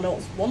and someone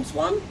else wants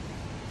one.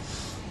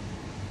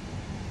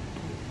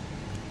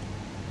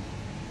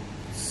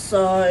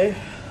 So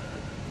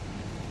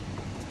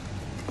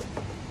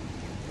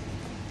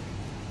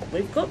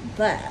we've got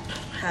that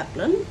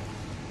happening.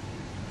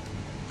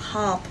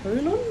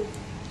 Harpooning.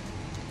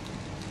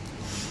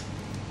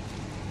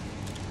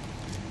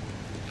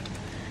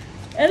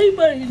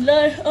 Anybody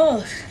know, oh,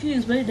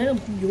 excuse me, now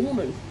I'm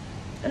yawning.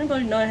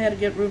 Anybody know how to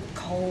get rid of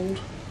cold?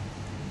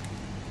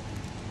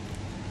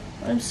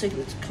 I'm sick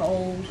it's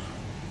cold.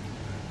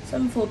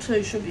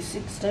 742 should be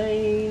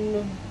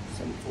 16.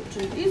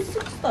 742 is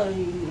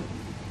 16.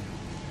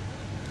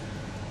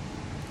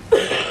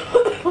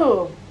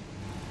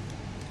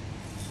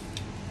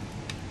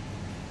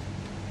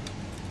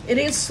 It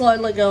is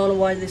slowly going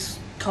away, this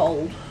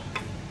cold.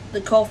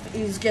 The cough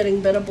is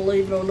getting better,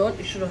 believe it or not.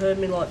 You should have heard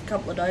me like a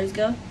couple of days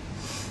ago.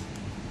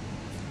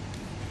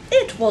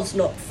 It was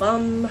not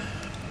fun.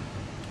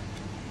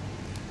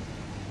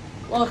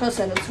 Like I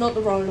said, it's not the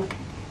Rona.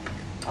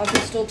 I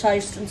can still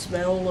taste and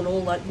smell and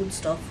all that good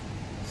stuff.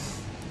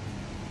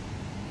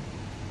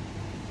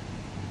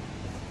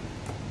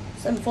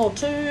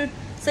 742.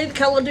 See the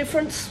colour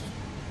difference?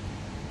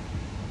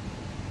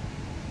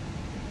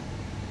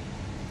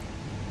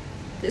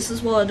 This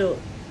is why I do it.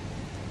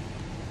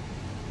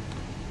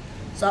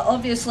 So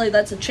obviously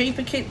that's a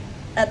cheaper kit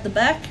at the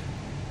back,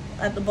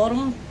 at the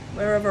bottom,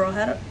 wherever I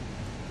had it.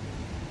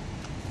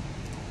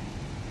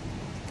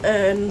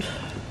 And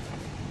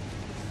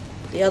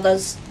the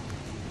others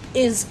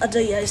is a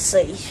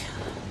DAC.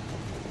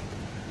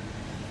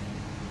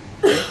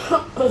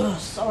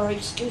 Sorry,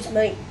 excuse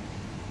me.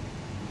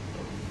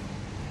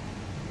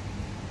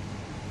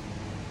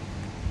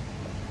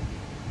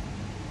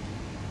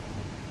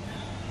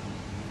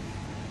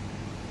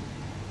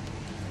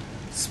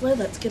 I swear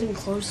that's getting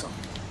closer.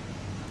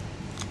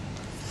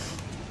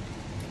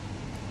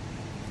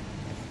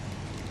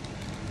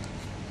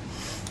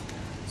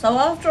 So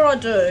after I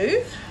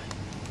do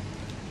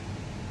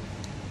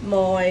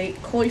my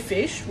koi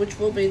fish, which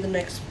will be the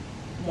next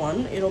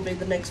one, it'll be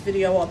the next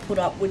video I put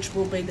up, which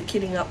will be the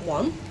kitting up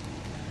one.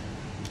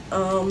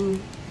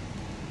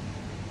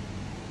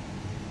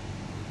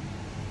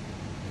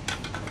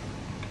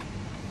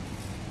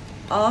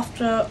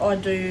 After I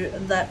do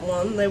that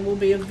one, there will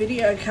be a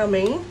video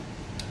coming,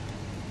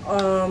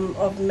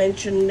 I've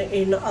mentioned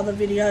in other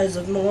videos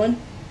of mine,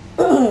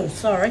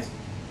 sorry,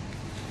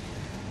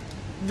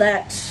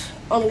 that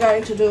I'm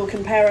going to do a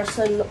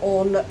comparison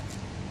on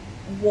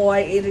why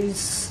it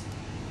is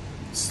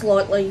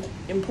slightly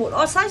important.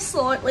 I say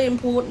slightly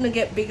important to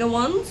get bigger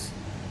ones,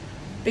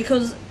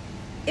 because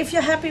if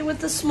you're happy with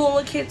the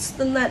smaller kits,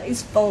 then that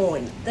is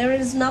fine. There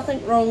is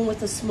nothing wrong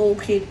with a small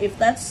kit if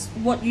that's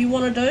what you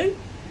want to do.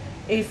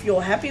 If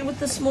you're happy with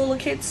the smaller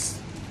kits,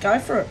 go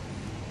for it.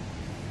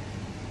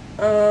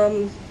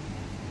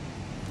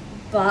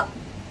 But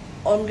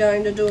I'm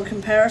going to do a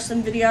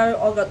comparison video.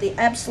 I got the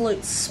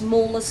absolute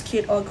smallest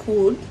kit I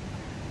could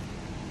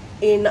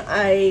in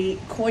a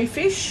koi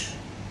fish.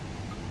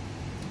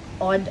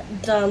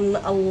 I'd done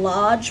a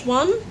large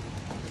one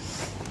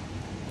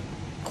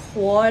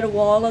quite a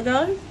while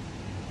ago.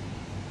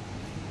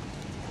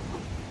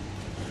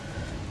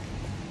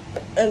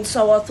 And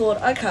so I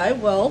thought, okay,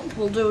 well,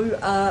 we'll do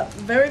a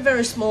very,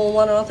 very small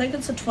one. I think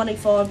it's a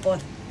 25 by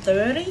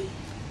 30,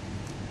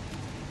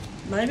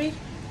 maybe.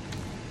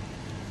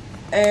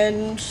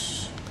 And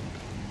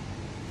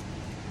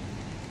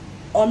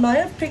I may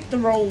have picked the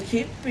wrong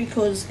kit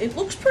because it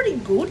looks pretty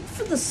good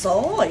for the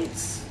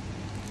size.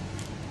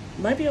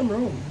 Maybe I'm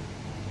wrong.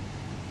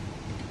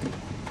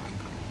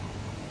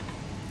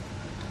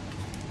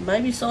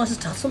 Maybe size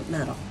doesn't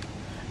matter.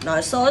 No,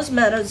 size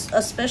matters,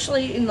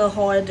 especially in the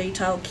higher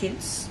detail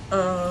kits.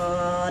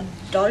 I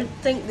don't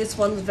think this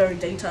one's very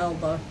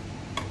detailed though.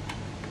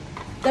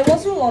 There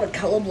wasn't a lot of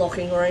colour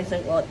blocking or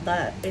anything like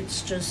that.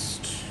 It's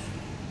just...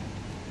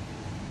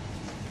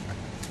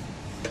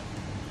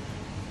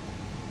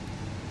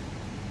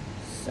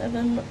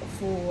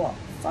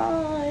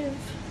 745.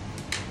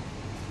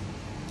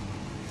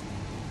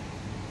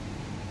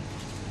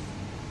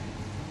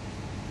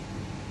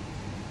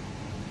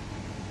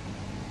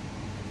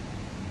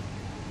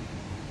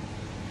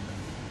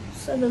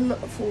 Seven,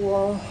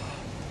 4,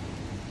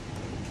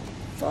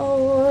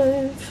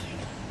 5.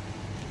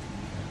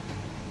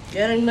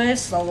 Getting there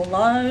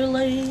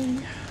slowly.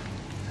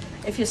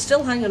 If you're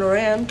still hanging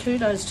around,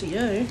 kudos to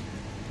you,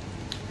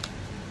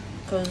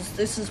 because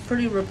this is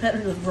pretty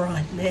repetitive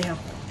right now.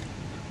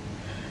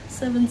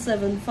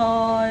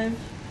 775.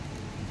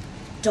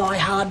 Die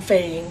Hard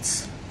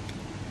fans.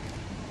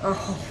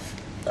 Oh,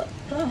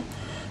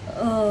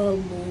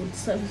 oh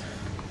Lord.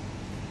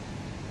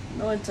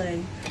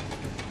 19.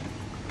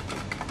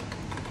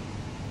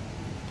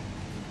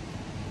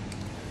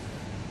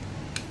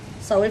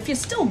 So if you're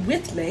still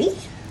with me,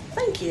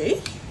 thank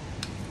you.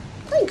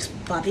 Thanks,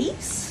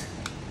 buddies.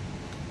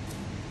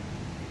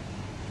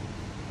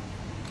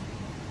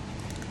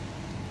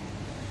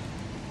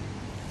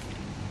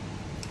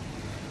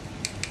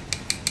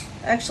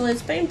 Actually,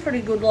 it's been pretty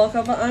good. Like,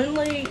 I've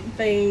only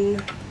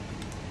been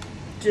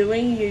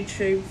doing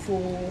YouTube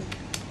for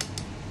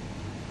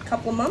a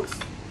couple of months,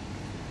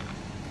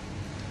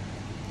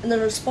 and the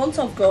response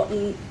I've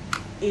gotten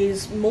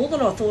is more than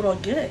I thought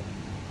I'd get.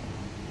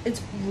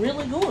 It's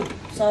really good.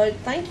 So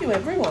thank you,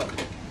 everyone.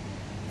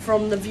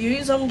 From the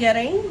views I'm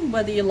getting,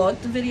 whether you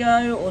like the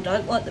video or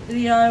don't like the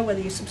video, whether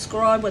you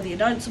subscribe, whether you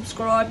don't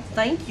subscribe,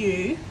 thank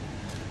you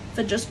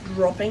for just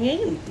dropping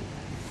in.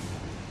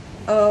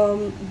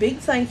 Big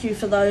thank you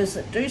for those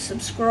that do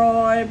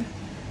subscribe.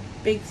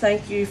 Big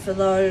thank you for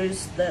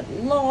those that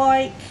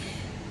like.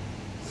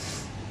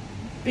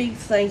 Big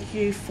thank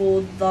you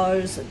for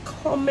those that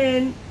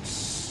comment.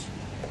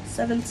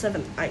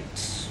 778.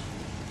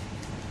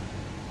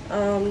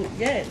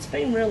 Yeah, it's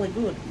been really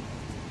good.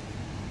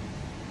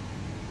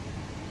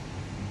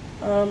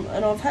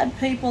 And I've had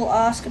people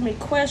asking me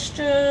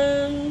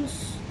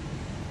questions,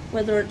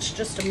 whether it's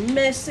just a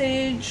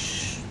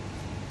message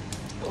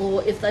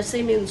or if they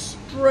see me in the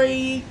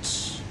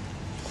street.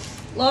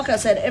 Like I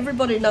said,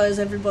 everybody knows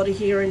everybody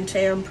here in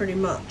town pretty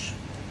much.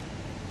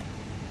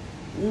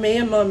 Me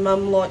and my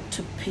mum like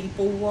to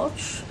people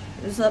watch.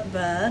 Is that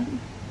bad?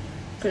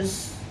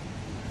 Because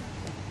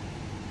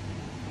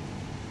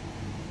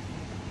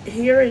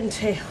here in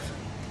town,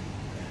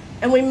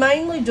 and we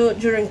mainly do it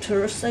during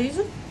tourist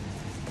season,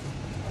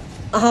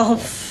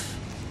 because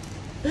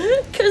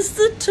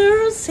the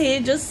tourists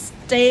here just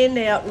stand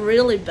out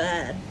really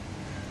bad.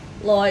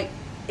 Like,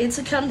 it's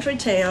a country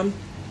town,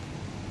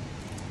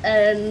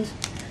 and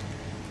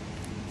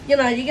you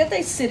know, you get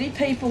these city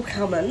people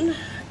coming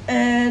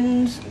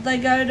and they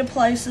go to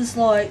places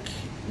like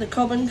the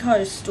Cobb &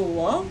 Co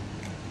store,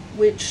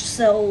 which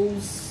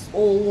sells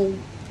all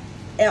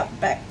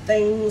outback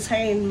things,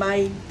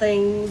 handmade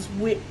things,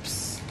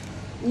 whips,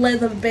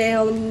 leather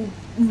bound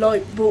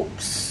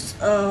notebooks,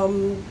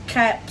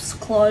 caps,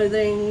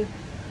 clothing,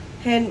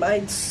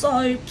 handmade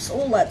soaps,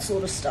 all that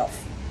sort of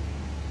stuff.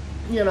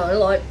 You know,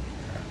 like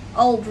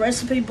old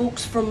recipe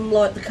books from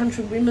like the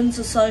Country Women's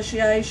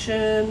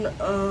Association,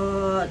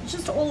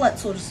 just all that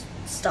sort of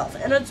stuff.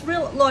 And it's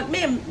real, like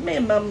me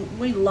and mum,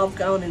 we love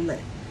going in there.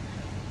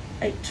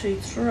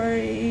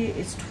 823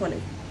 is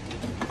 20.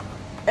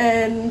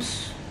 And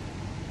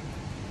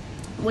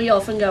we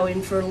often go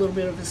in for a little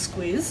bit of a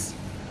squiz.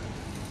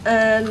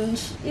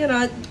 And, you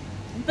know,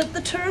 but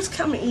the tourists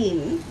come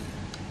in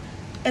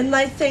and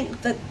they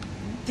think that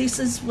this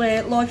is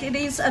where, like, it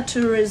is a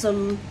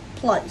tourism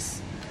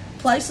place.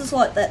 Places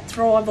like that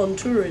thrive on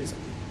tourism.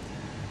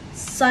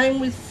 Same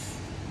with,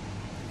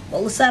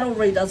 well, the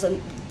saddlery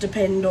doesn't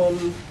depend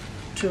on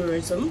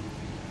tourism,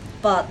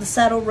 but the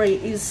saddlery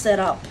is set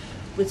up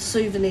with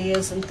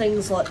souvenirs and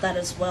things like that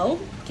as well.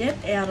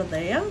 Get out of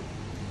there.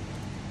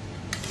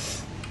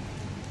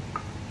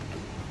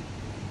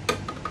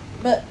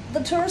 But the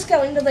tourists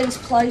go into these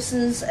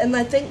places and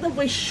they think that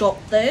we shop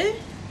there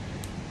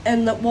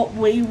and that what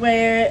we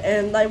wear,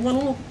 and they want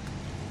to look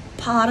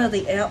part of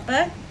the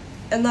outback,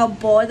 and they'll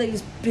buy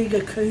these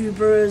bigger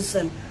Kubras,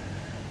 and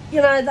you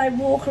know, they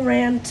walk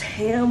around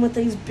town with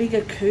these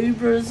bigger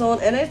Kubras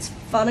on, and it's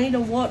funny to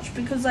watch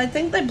because they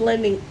think they're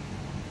blending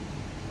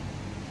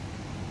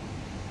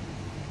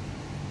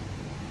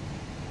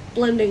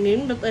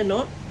in, but they're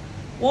not.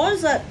 Why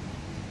is that?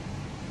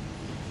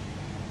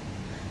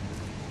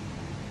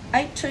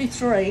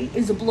 823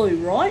 is a blue,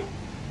 right?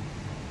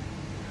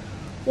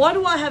 Why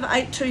do I have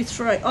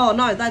 823? Oh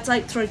no, that's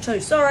 832.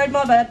 Sorry,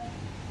 my bad.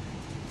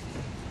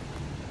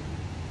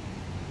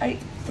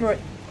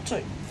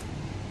 832.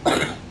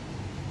 I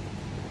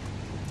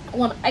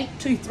want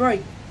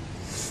 823.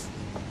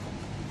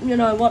 You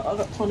know what? I've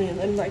got plenty of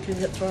them. They can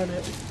get thrown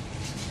out.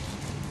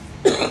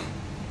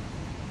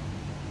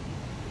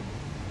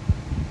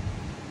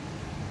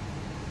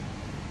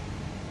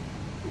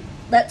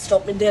 That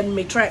stopped me dead in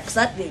my tracks,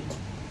 that did.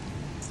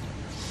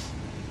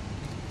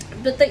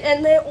 But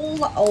they're all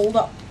the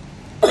older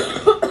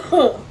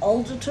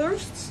older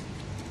tourists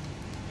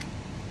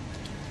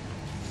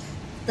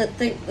that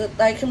think that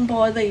they can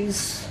buy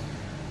these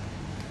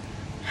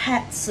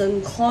hats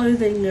and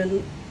clothing,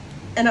 and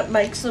it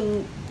makes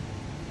them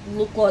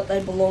look like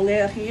they belong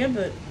out here,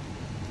 but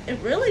it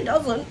really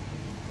doesn't.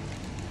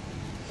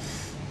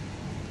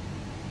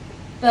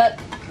 But,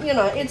 you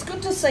know, it's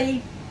good to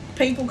see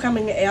people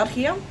coming out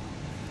here,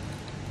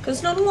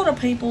 because not a lot of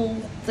people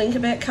think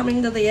about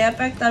coming to the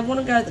outback. They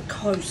want to go to the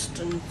coast,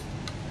 and,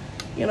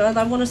 you know,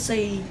 they want to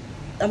see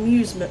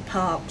amusement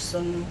parks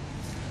and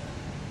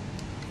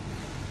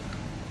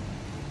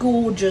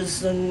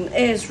gorges and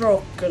Ayers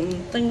Rock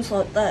and things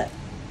like that.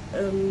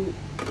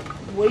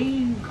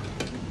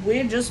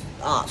 We're just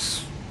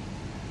us.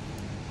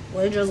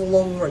 We're just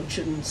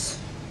Longreachans.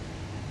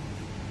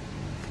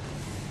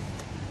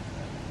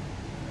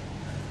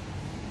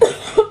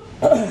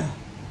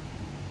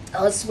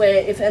 I swear,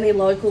 if any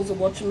locals are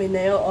watching me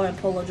now, I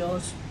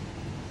apologise.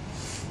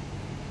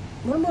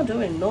 What am I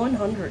doing?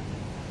 900.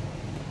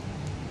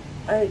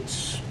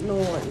 8,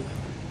 9.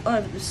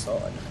 Over this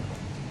side.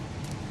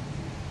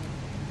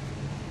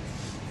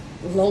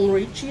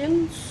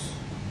 Longreachians?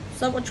 Is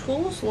that what you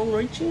call us?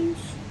 Longreachians?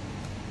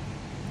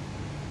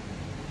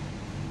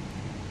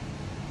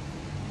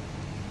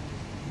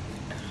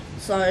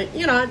 So,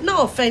 you know,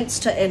 no offence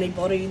to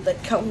anybody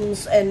that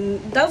comes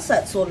and does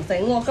that sort of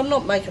thing. Like, I'm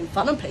not making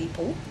fun of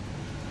people.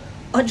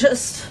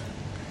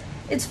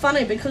 It's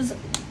funny because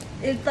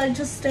they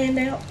just stand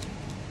out.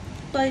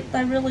 They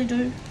really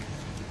do.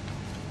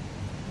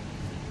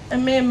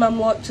 And me and Mum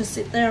like to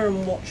sit there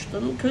and watch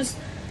them, because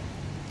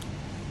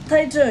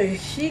they do.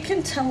 You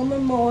can tell them a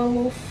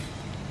mile off.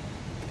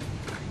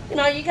 You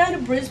know, you go to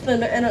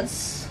Brisbane and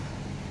it's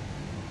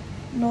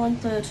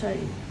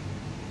 9:13.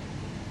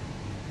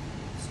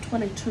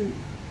 22.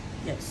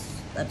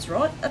 Yes, that's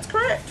right. That's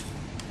correct.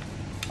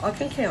 I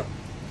can count.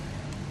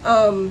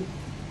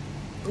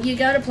 You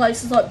go to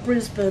places like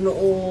Brisbane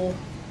or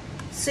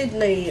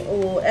Sydney,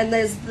 and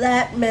there's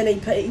that many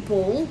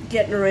people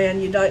getting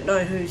around, you don't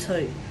know who's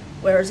who.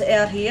 Whereas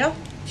out here,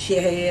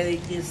 yeah,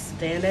 they just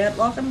stand out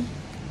like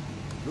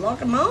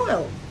a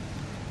mile.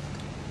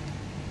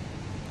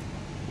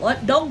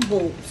 Like dog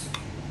balls,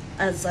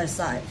 as they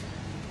say.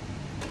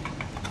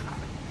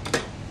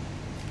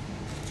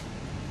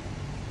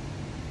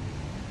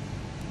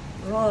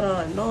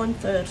 Righto,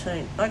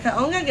 9:13. Okay,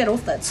 I'm going to get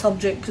off that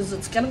subject because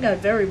it's going to go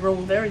very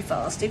wrong very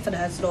fast, if it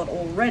has not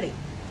already.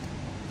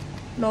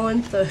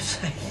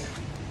 9:13.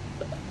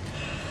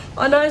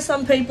 I know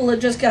some people are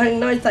just going,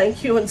 no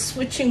thank you, and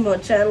switching my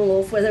channel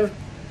off, whereas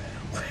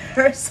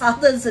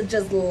others are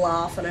just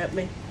laughing at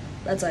me.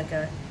 That's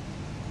okay.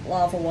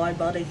 Laugh away,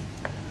 buddy.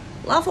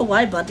 Laugh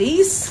away,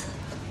 buddies.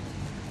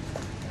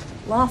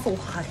 Laugh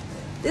away.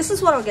 This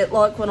is what I get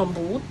like when I'm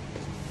bored.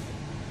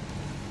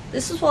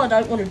 This is why I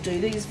don't want to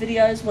do these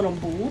videos when I'm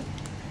bored,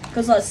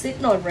 because I sit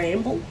and I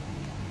ramble,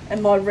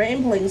 and my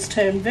ramblings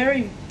turn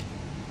very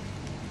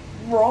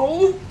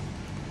wrong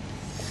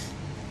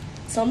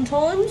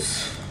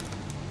sometimes.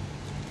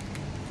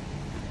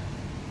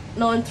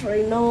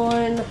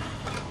 939.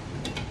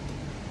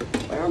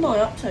 Where am I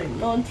up to?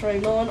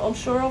 939. I'm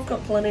sure I've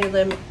got plenty of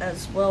them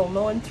as well.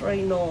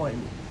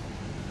 939.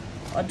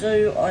 I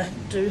do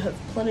have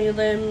plenty of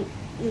them.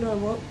 You know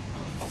what?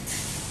 I'm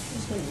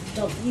just going to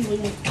dump you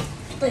in there.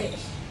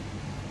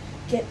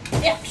 Get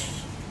out.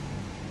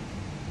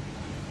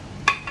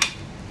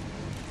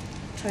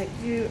 Take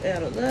you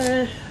out of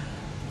there.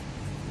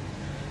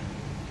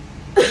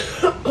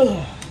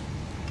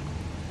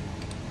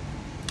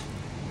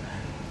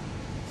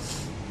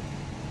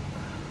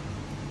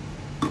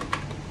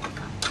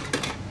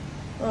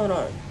 Oh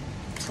no.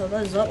 So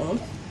there's that one.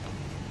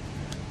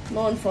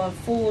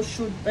 954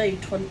 should be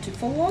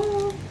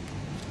 24.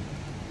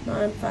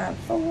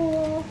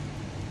 954.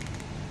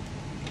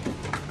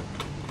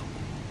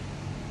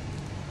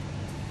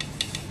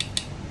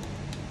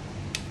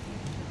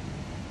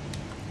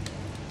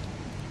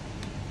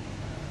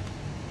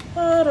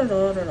 Da da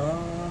da da da.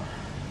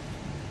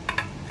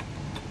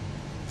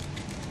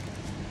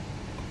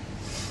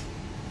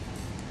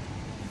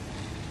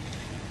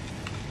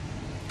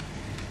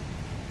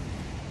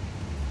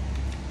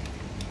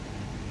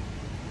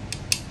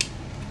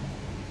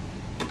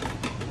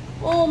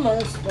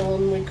 Almost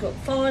done. We've got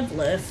 5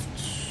 left.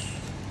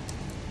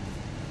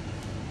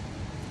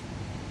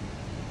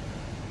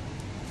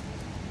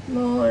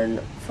 Nine,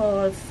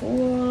 5,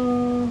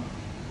 4,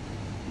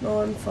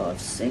 9, 5,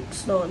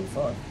 6, 9,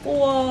 5,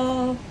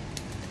 4.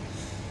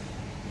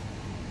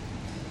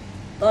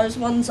 Those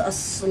ones are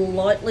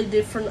slightly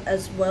different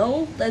as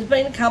well. There's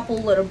been a couple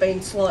that have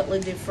been slightly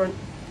different.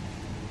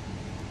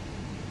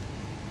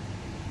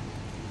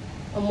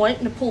 I'm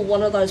waiting to pull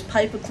one of those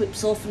paper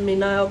clips off and my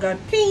nail go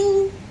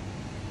ping.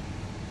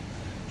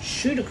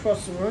 Shoot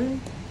across the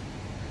room.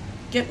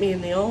 Get me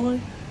in the eye.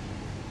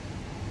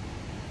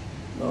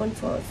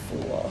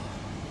 954.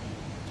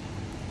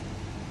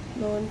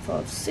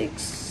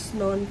 956.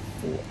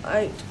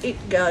 948.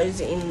 It goes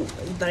in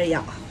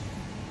there.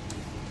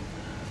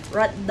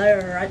 Right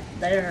there, right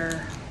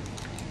there.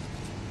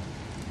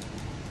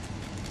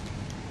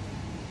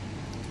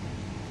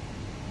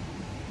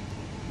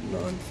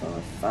 Nine,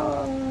 5,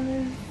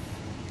 5.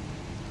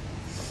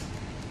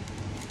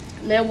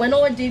 Now, when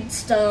I did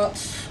start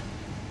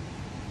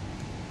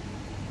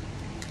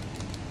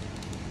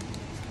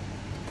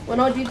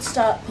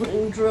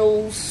putting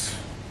drills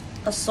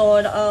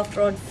aside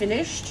after I'd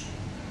finished,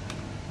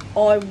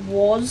 I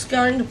was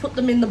going to put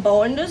them in the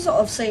binders.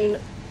 I've seen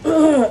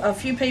a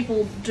few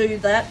people do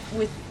that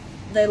with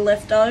their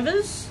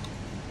leftovers,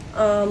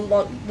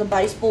 like the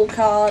baseball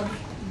card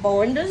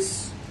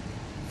binders,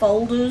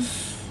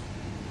 folders.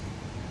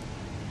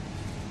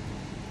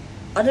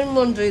 I didn't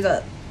want to do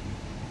that.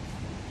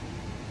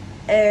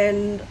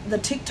 And the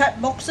Tic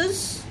Tac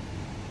boxes,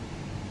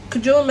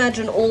 could you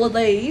imagine all of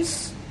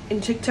these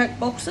in Tic Tac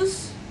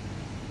boxes?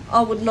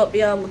 I would not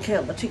be able to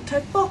count the Tic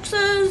Tac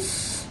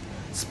boxes,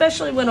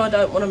 especially when I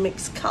don't want to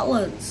mix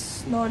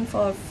colours.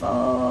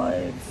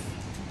 955.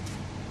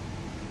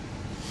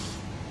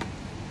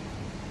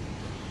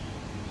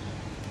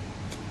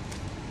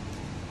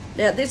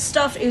 Now this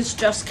stuff is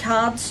just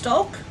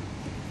cardstock,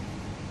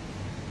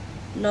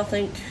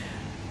 nothing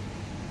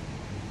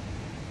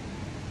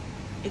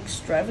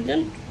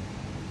extravagant.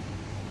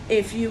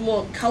 If you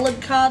want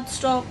coloured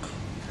cardstock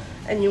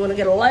and you want to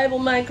get a label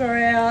maker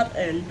out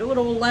and do it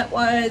all that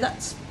way,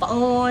 that's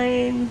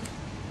fine.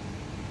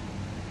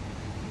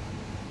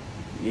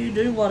 You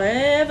do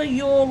whatever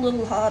your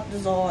little heart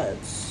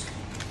desires.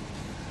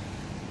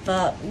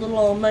 But little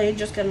old me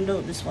just going to do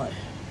it this way.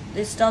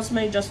 This does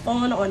me just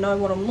fine. I know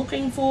what I'm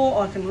looking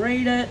for. I can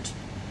read it.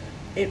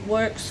 It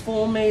works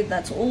for me.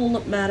 That's all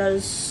that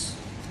matters.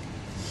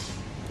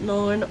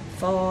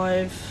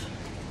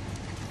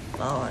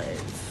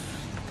 955.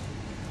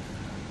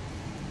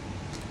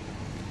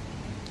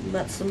 And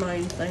that's the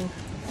main thing.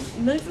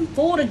 Moving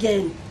forward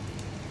again.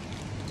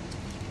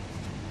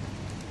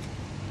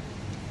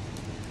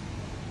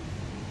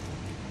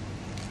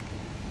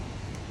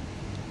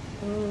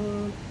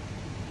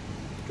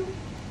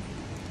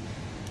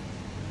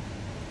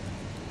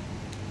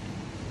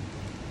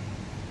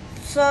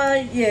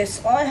 So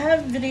yes, I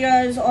have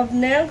videos. I've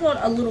now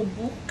got a little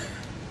book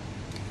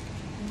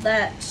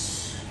that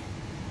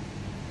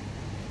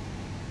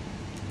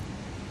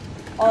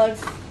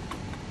I've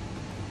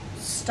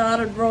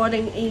started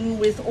writing in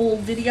with all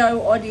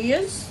video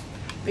ideas,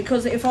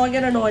 because if I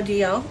get an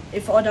idea,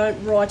 if I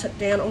don't write it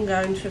down, I'm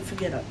going to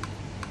forget it.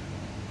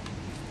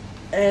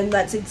 And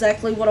that's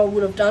exactly what I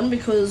would have done,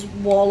 because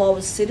while I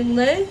was sitting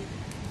there,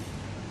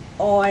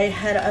 I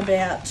had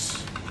about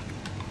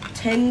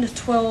 10 to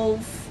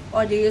 12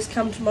 ideas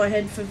come to my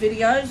head for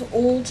videos,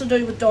 all to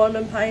do with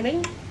diamond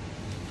painting.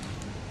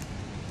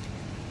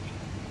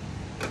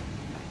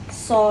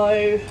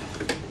 So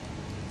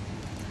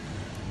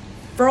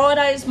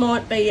Fridays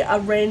might be a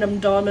random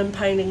diamond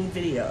painting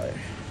video.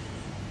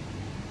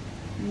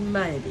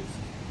 Maybe.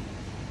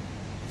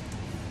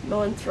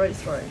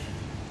 933.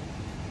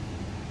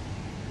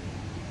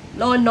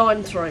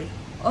 993.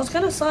 I was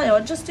going to say, I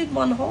just did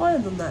one higher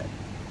than that.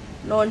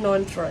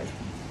 993.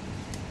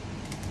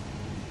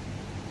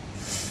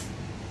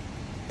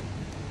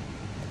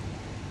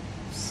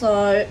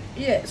 So,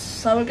 yes.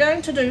 So we're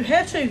going to do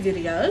how-to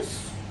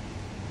videos.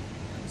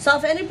 So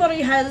if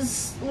anybody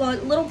has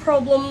like little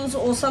problems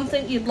or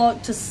something you'd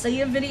like to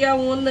see a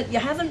video on that you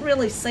haven't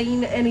really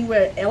seen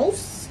anywhere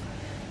else,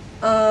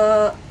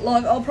 like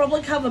I'll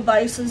probably cover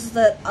bases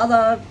that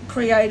other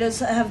creators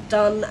have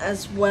done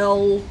as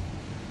well,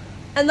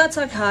 and that's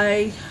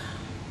okay.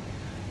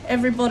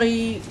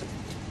 Everybody,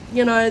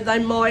 you know, they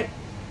might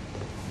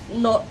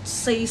not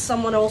see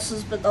someone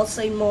else's, but they'll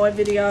see my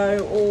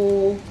video,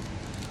 or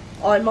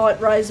I might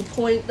raise a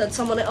point that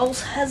someone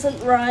else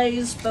hasn't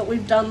raised, but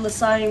we've done the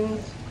same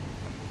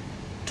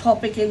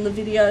topic in the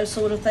video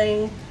sort of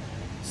thing.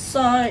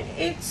 So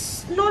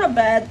it's not a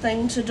bad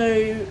thing to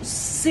do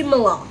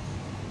similar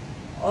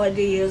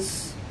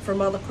ideas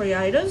from other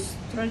creators.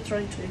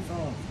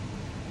 3325.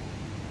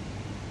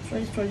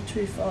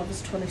 3325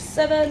 is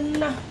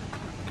 27.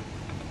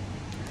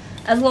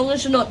 As long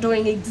as you're not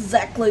doing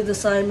exactly the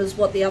same as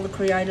what the other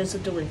creators are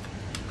doing.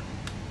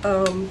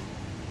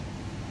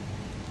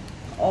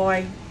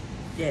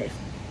 Yeah,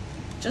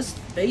 just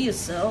be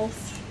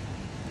yourself.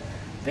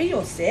 Be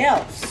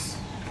yourselves.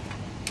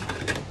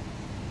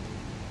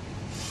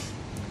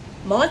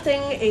 My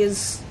thing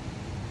is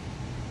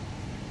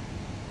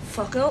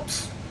fuck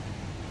ups.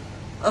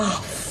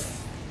 Oh,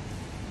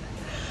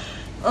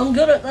 I'm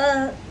good at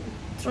that.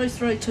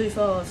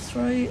 3325.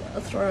 3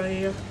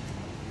 3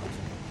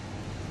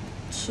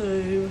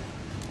 2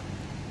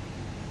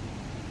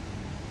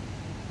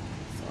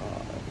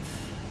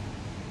 5.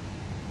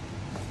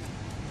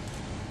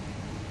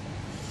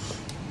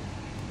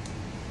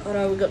 Oh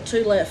no, we've got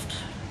 2 left.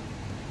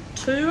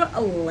 2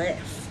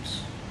 left.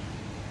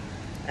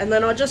 And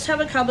then I just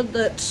have a cupboard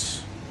that,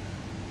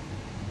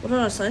 what did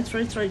I say,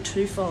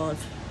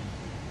 3325.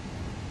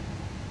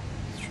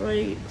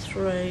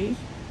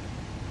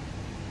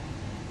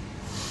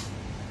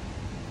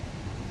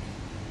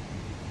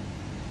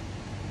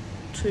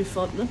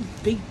 3325. There's a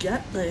big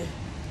gap there.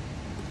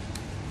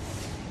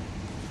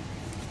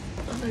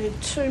 I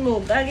need 2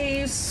 more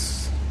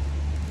baggies.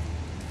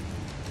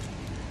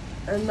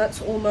 and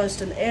that's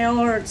almost an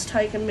hour it's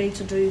taken me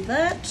to do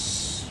that.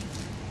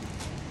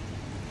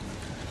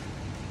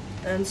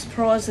 And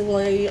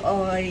surprisingly,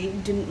 I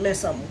didn't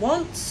mess up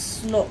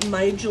once, not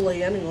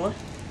majorly anyway.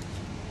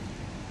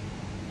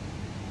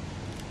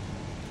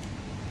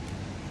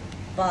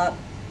 But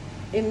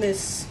in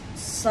this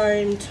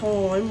same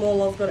time,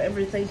 while I've got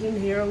everything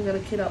in here, I'm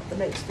going to kit up the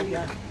next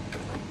video.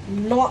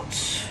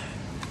 Not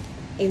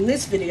in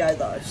this video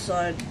though,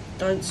 so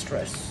don't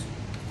stress.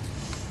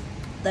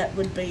 That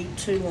would be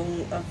too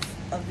long of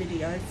a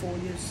video for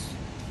you.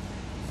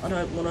 I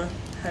don't want to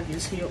have you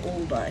here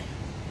all day.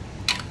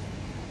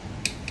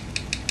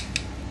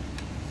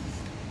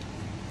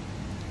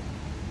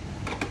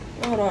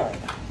 Righto,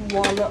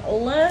 one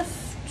left.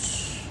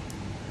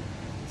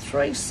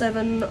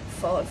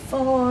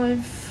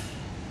 3755.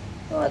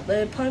 Right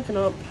there, poking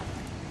up.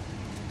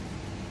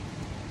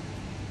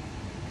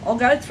 I'll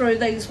go through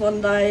these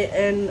one day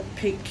and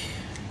pick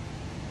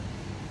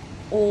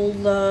all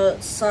the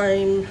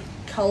same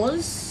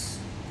colours.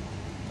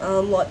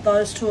 Like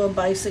those two are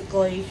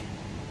basically,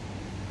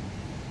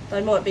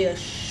 they might be a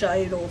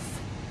shade off.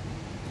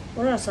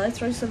 What did I say?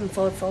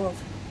 3755.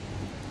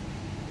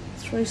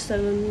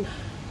 375.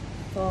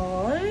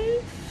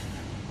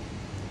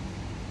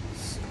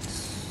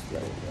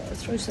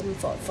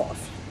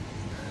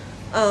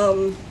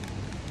 3755.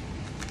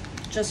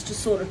 Just to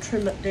sort of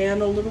trim it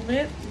down a little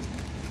bit.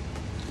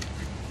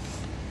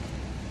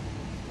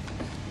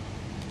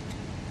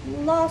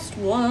 Last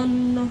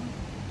one.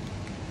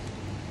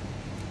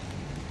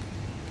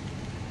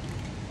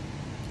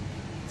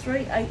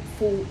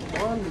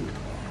 3841.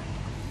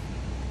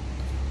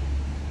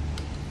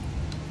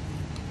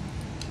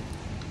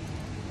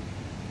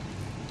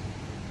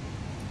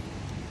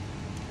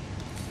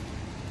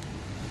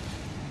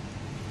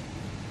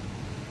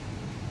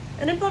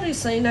 Anybody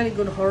seen any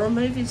good horror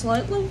movies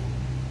lately?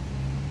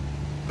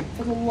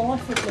 For the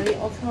life of me,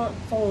 I can't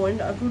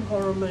find a good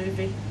horror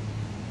movie.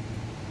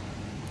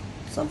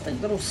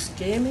 Something that'll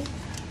scare me.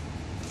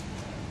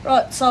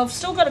 Right, so I've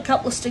still got a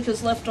couple of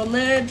stickers left on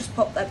there. Just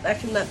pop that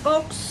back in that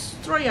box.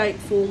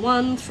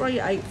 3841,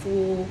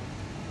 384,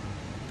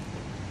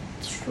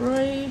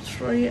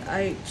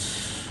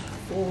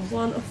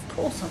 33841. Of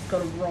course I've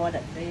got to write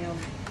it down.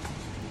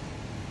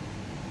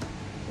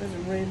 There's a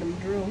random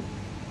drill.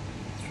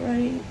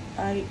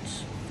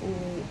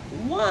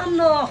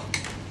 3841.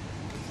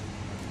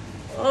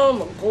 Oh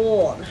my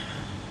god.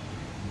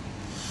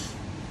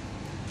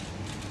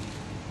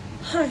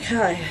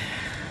 Okay.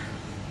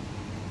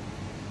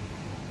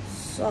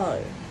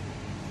 So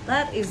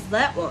that is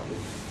that one.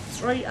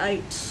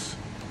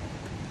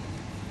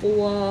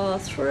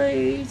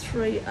 3843,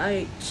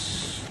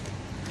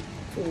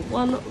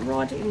 3841,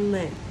 right in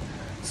there.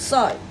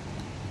 So,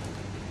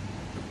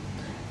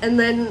 and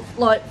then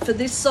like for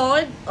this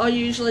side, I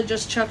usually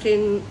just chuck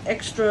in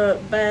extra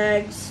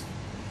bags,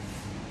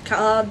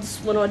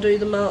 cards when I do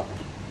them up,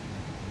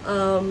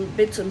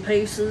 bits and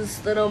pieces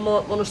that I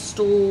might want to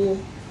store.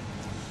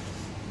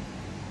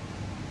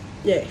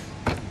 Yeah,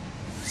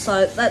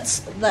 so that's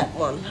that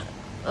one.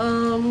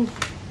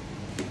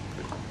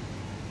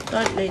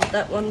 Don't need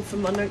that one for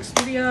my next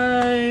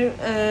video,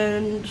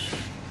 and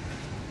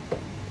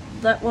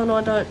that one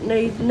I don't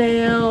need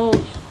now.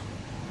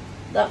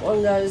 That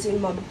one goes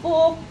in my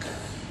book.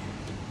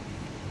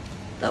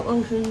 That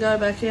one can go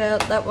back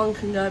out. That one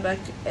can go back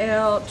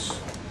out.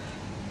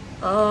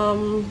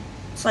 So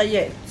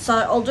yeah, so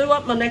I'll do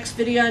up my next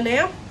video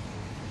now.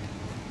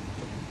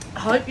 I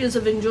hope you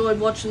have enjoyed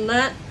watching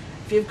that.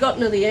 If you've gotten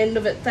to the end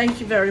of it,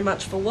 thank you very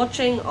much for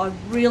watching. I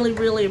really,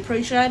 really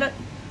appreciate it.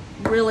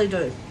 Really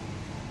do.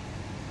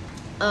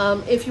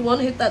 If you want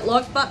to hit that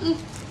like button,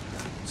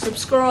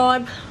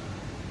 subscribe.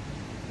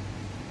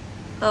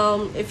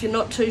 If you're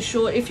not too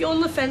sure, if you're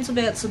on the fence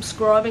about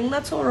subscribing,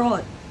 that's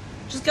alright.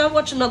 Just go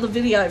watch another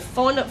video.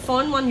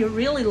 Find one you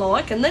really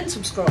like and then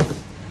subscribe.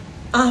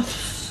 I'm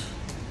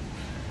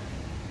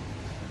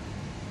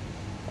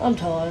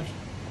tired.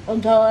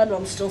 I'm tired,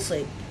 I'm still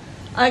sick.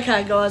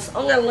 Okay guys,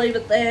 I'm going to leave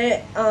it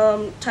there,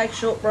 take a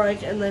short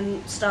break and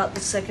then start the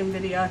second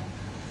video.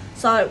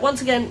 So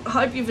once again,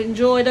 hope you've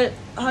enjoyed it,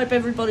 hope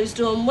everybody's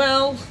doing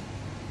well,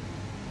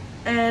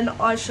 and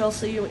I shall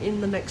see you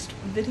in the next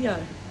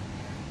video.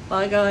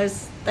 Bye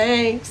guys,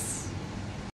 thanks.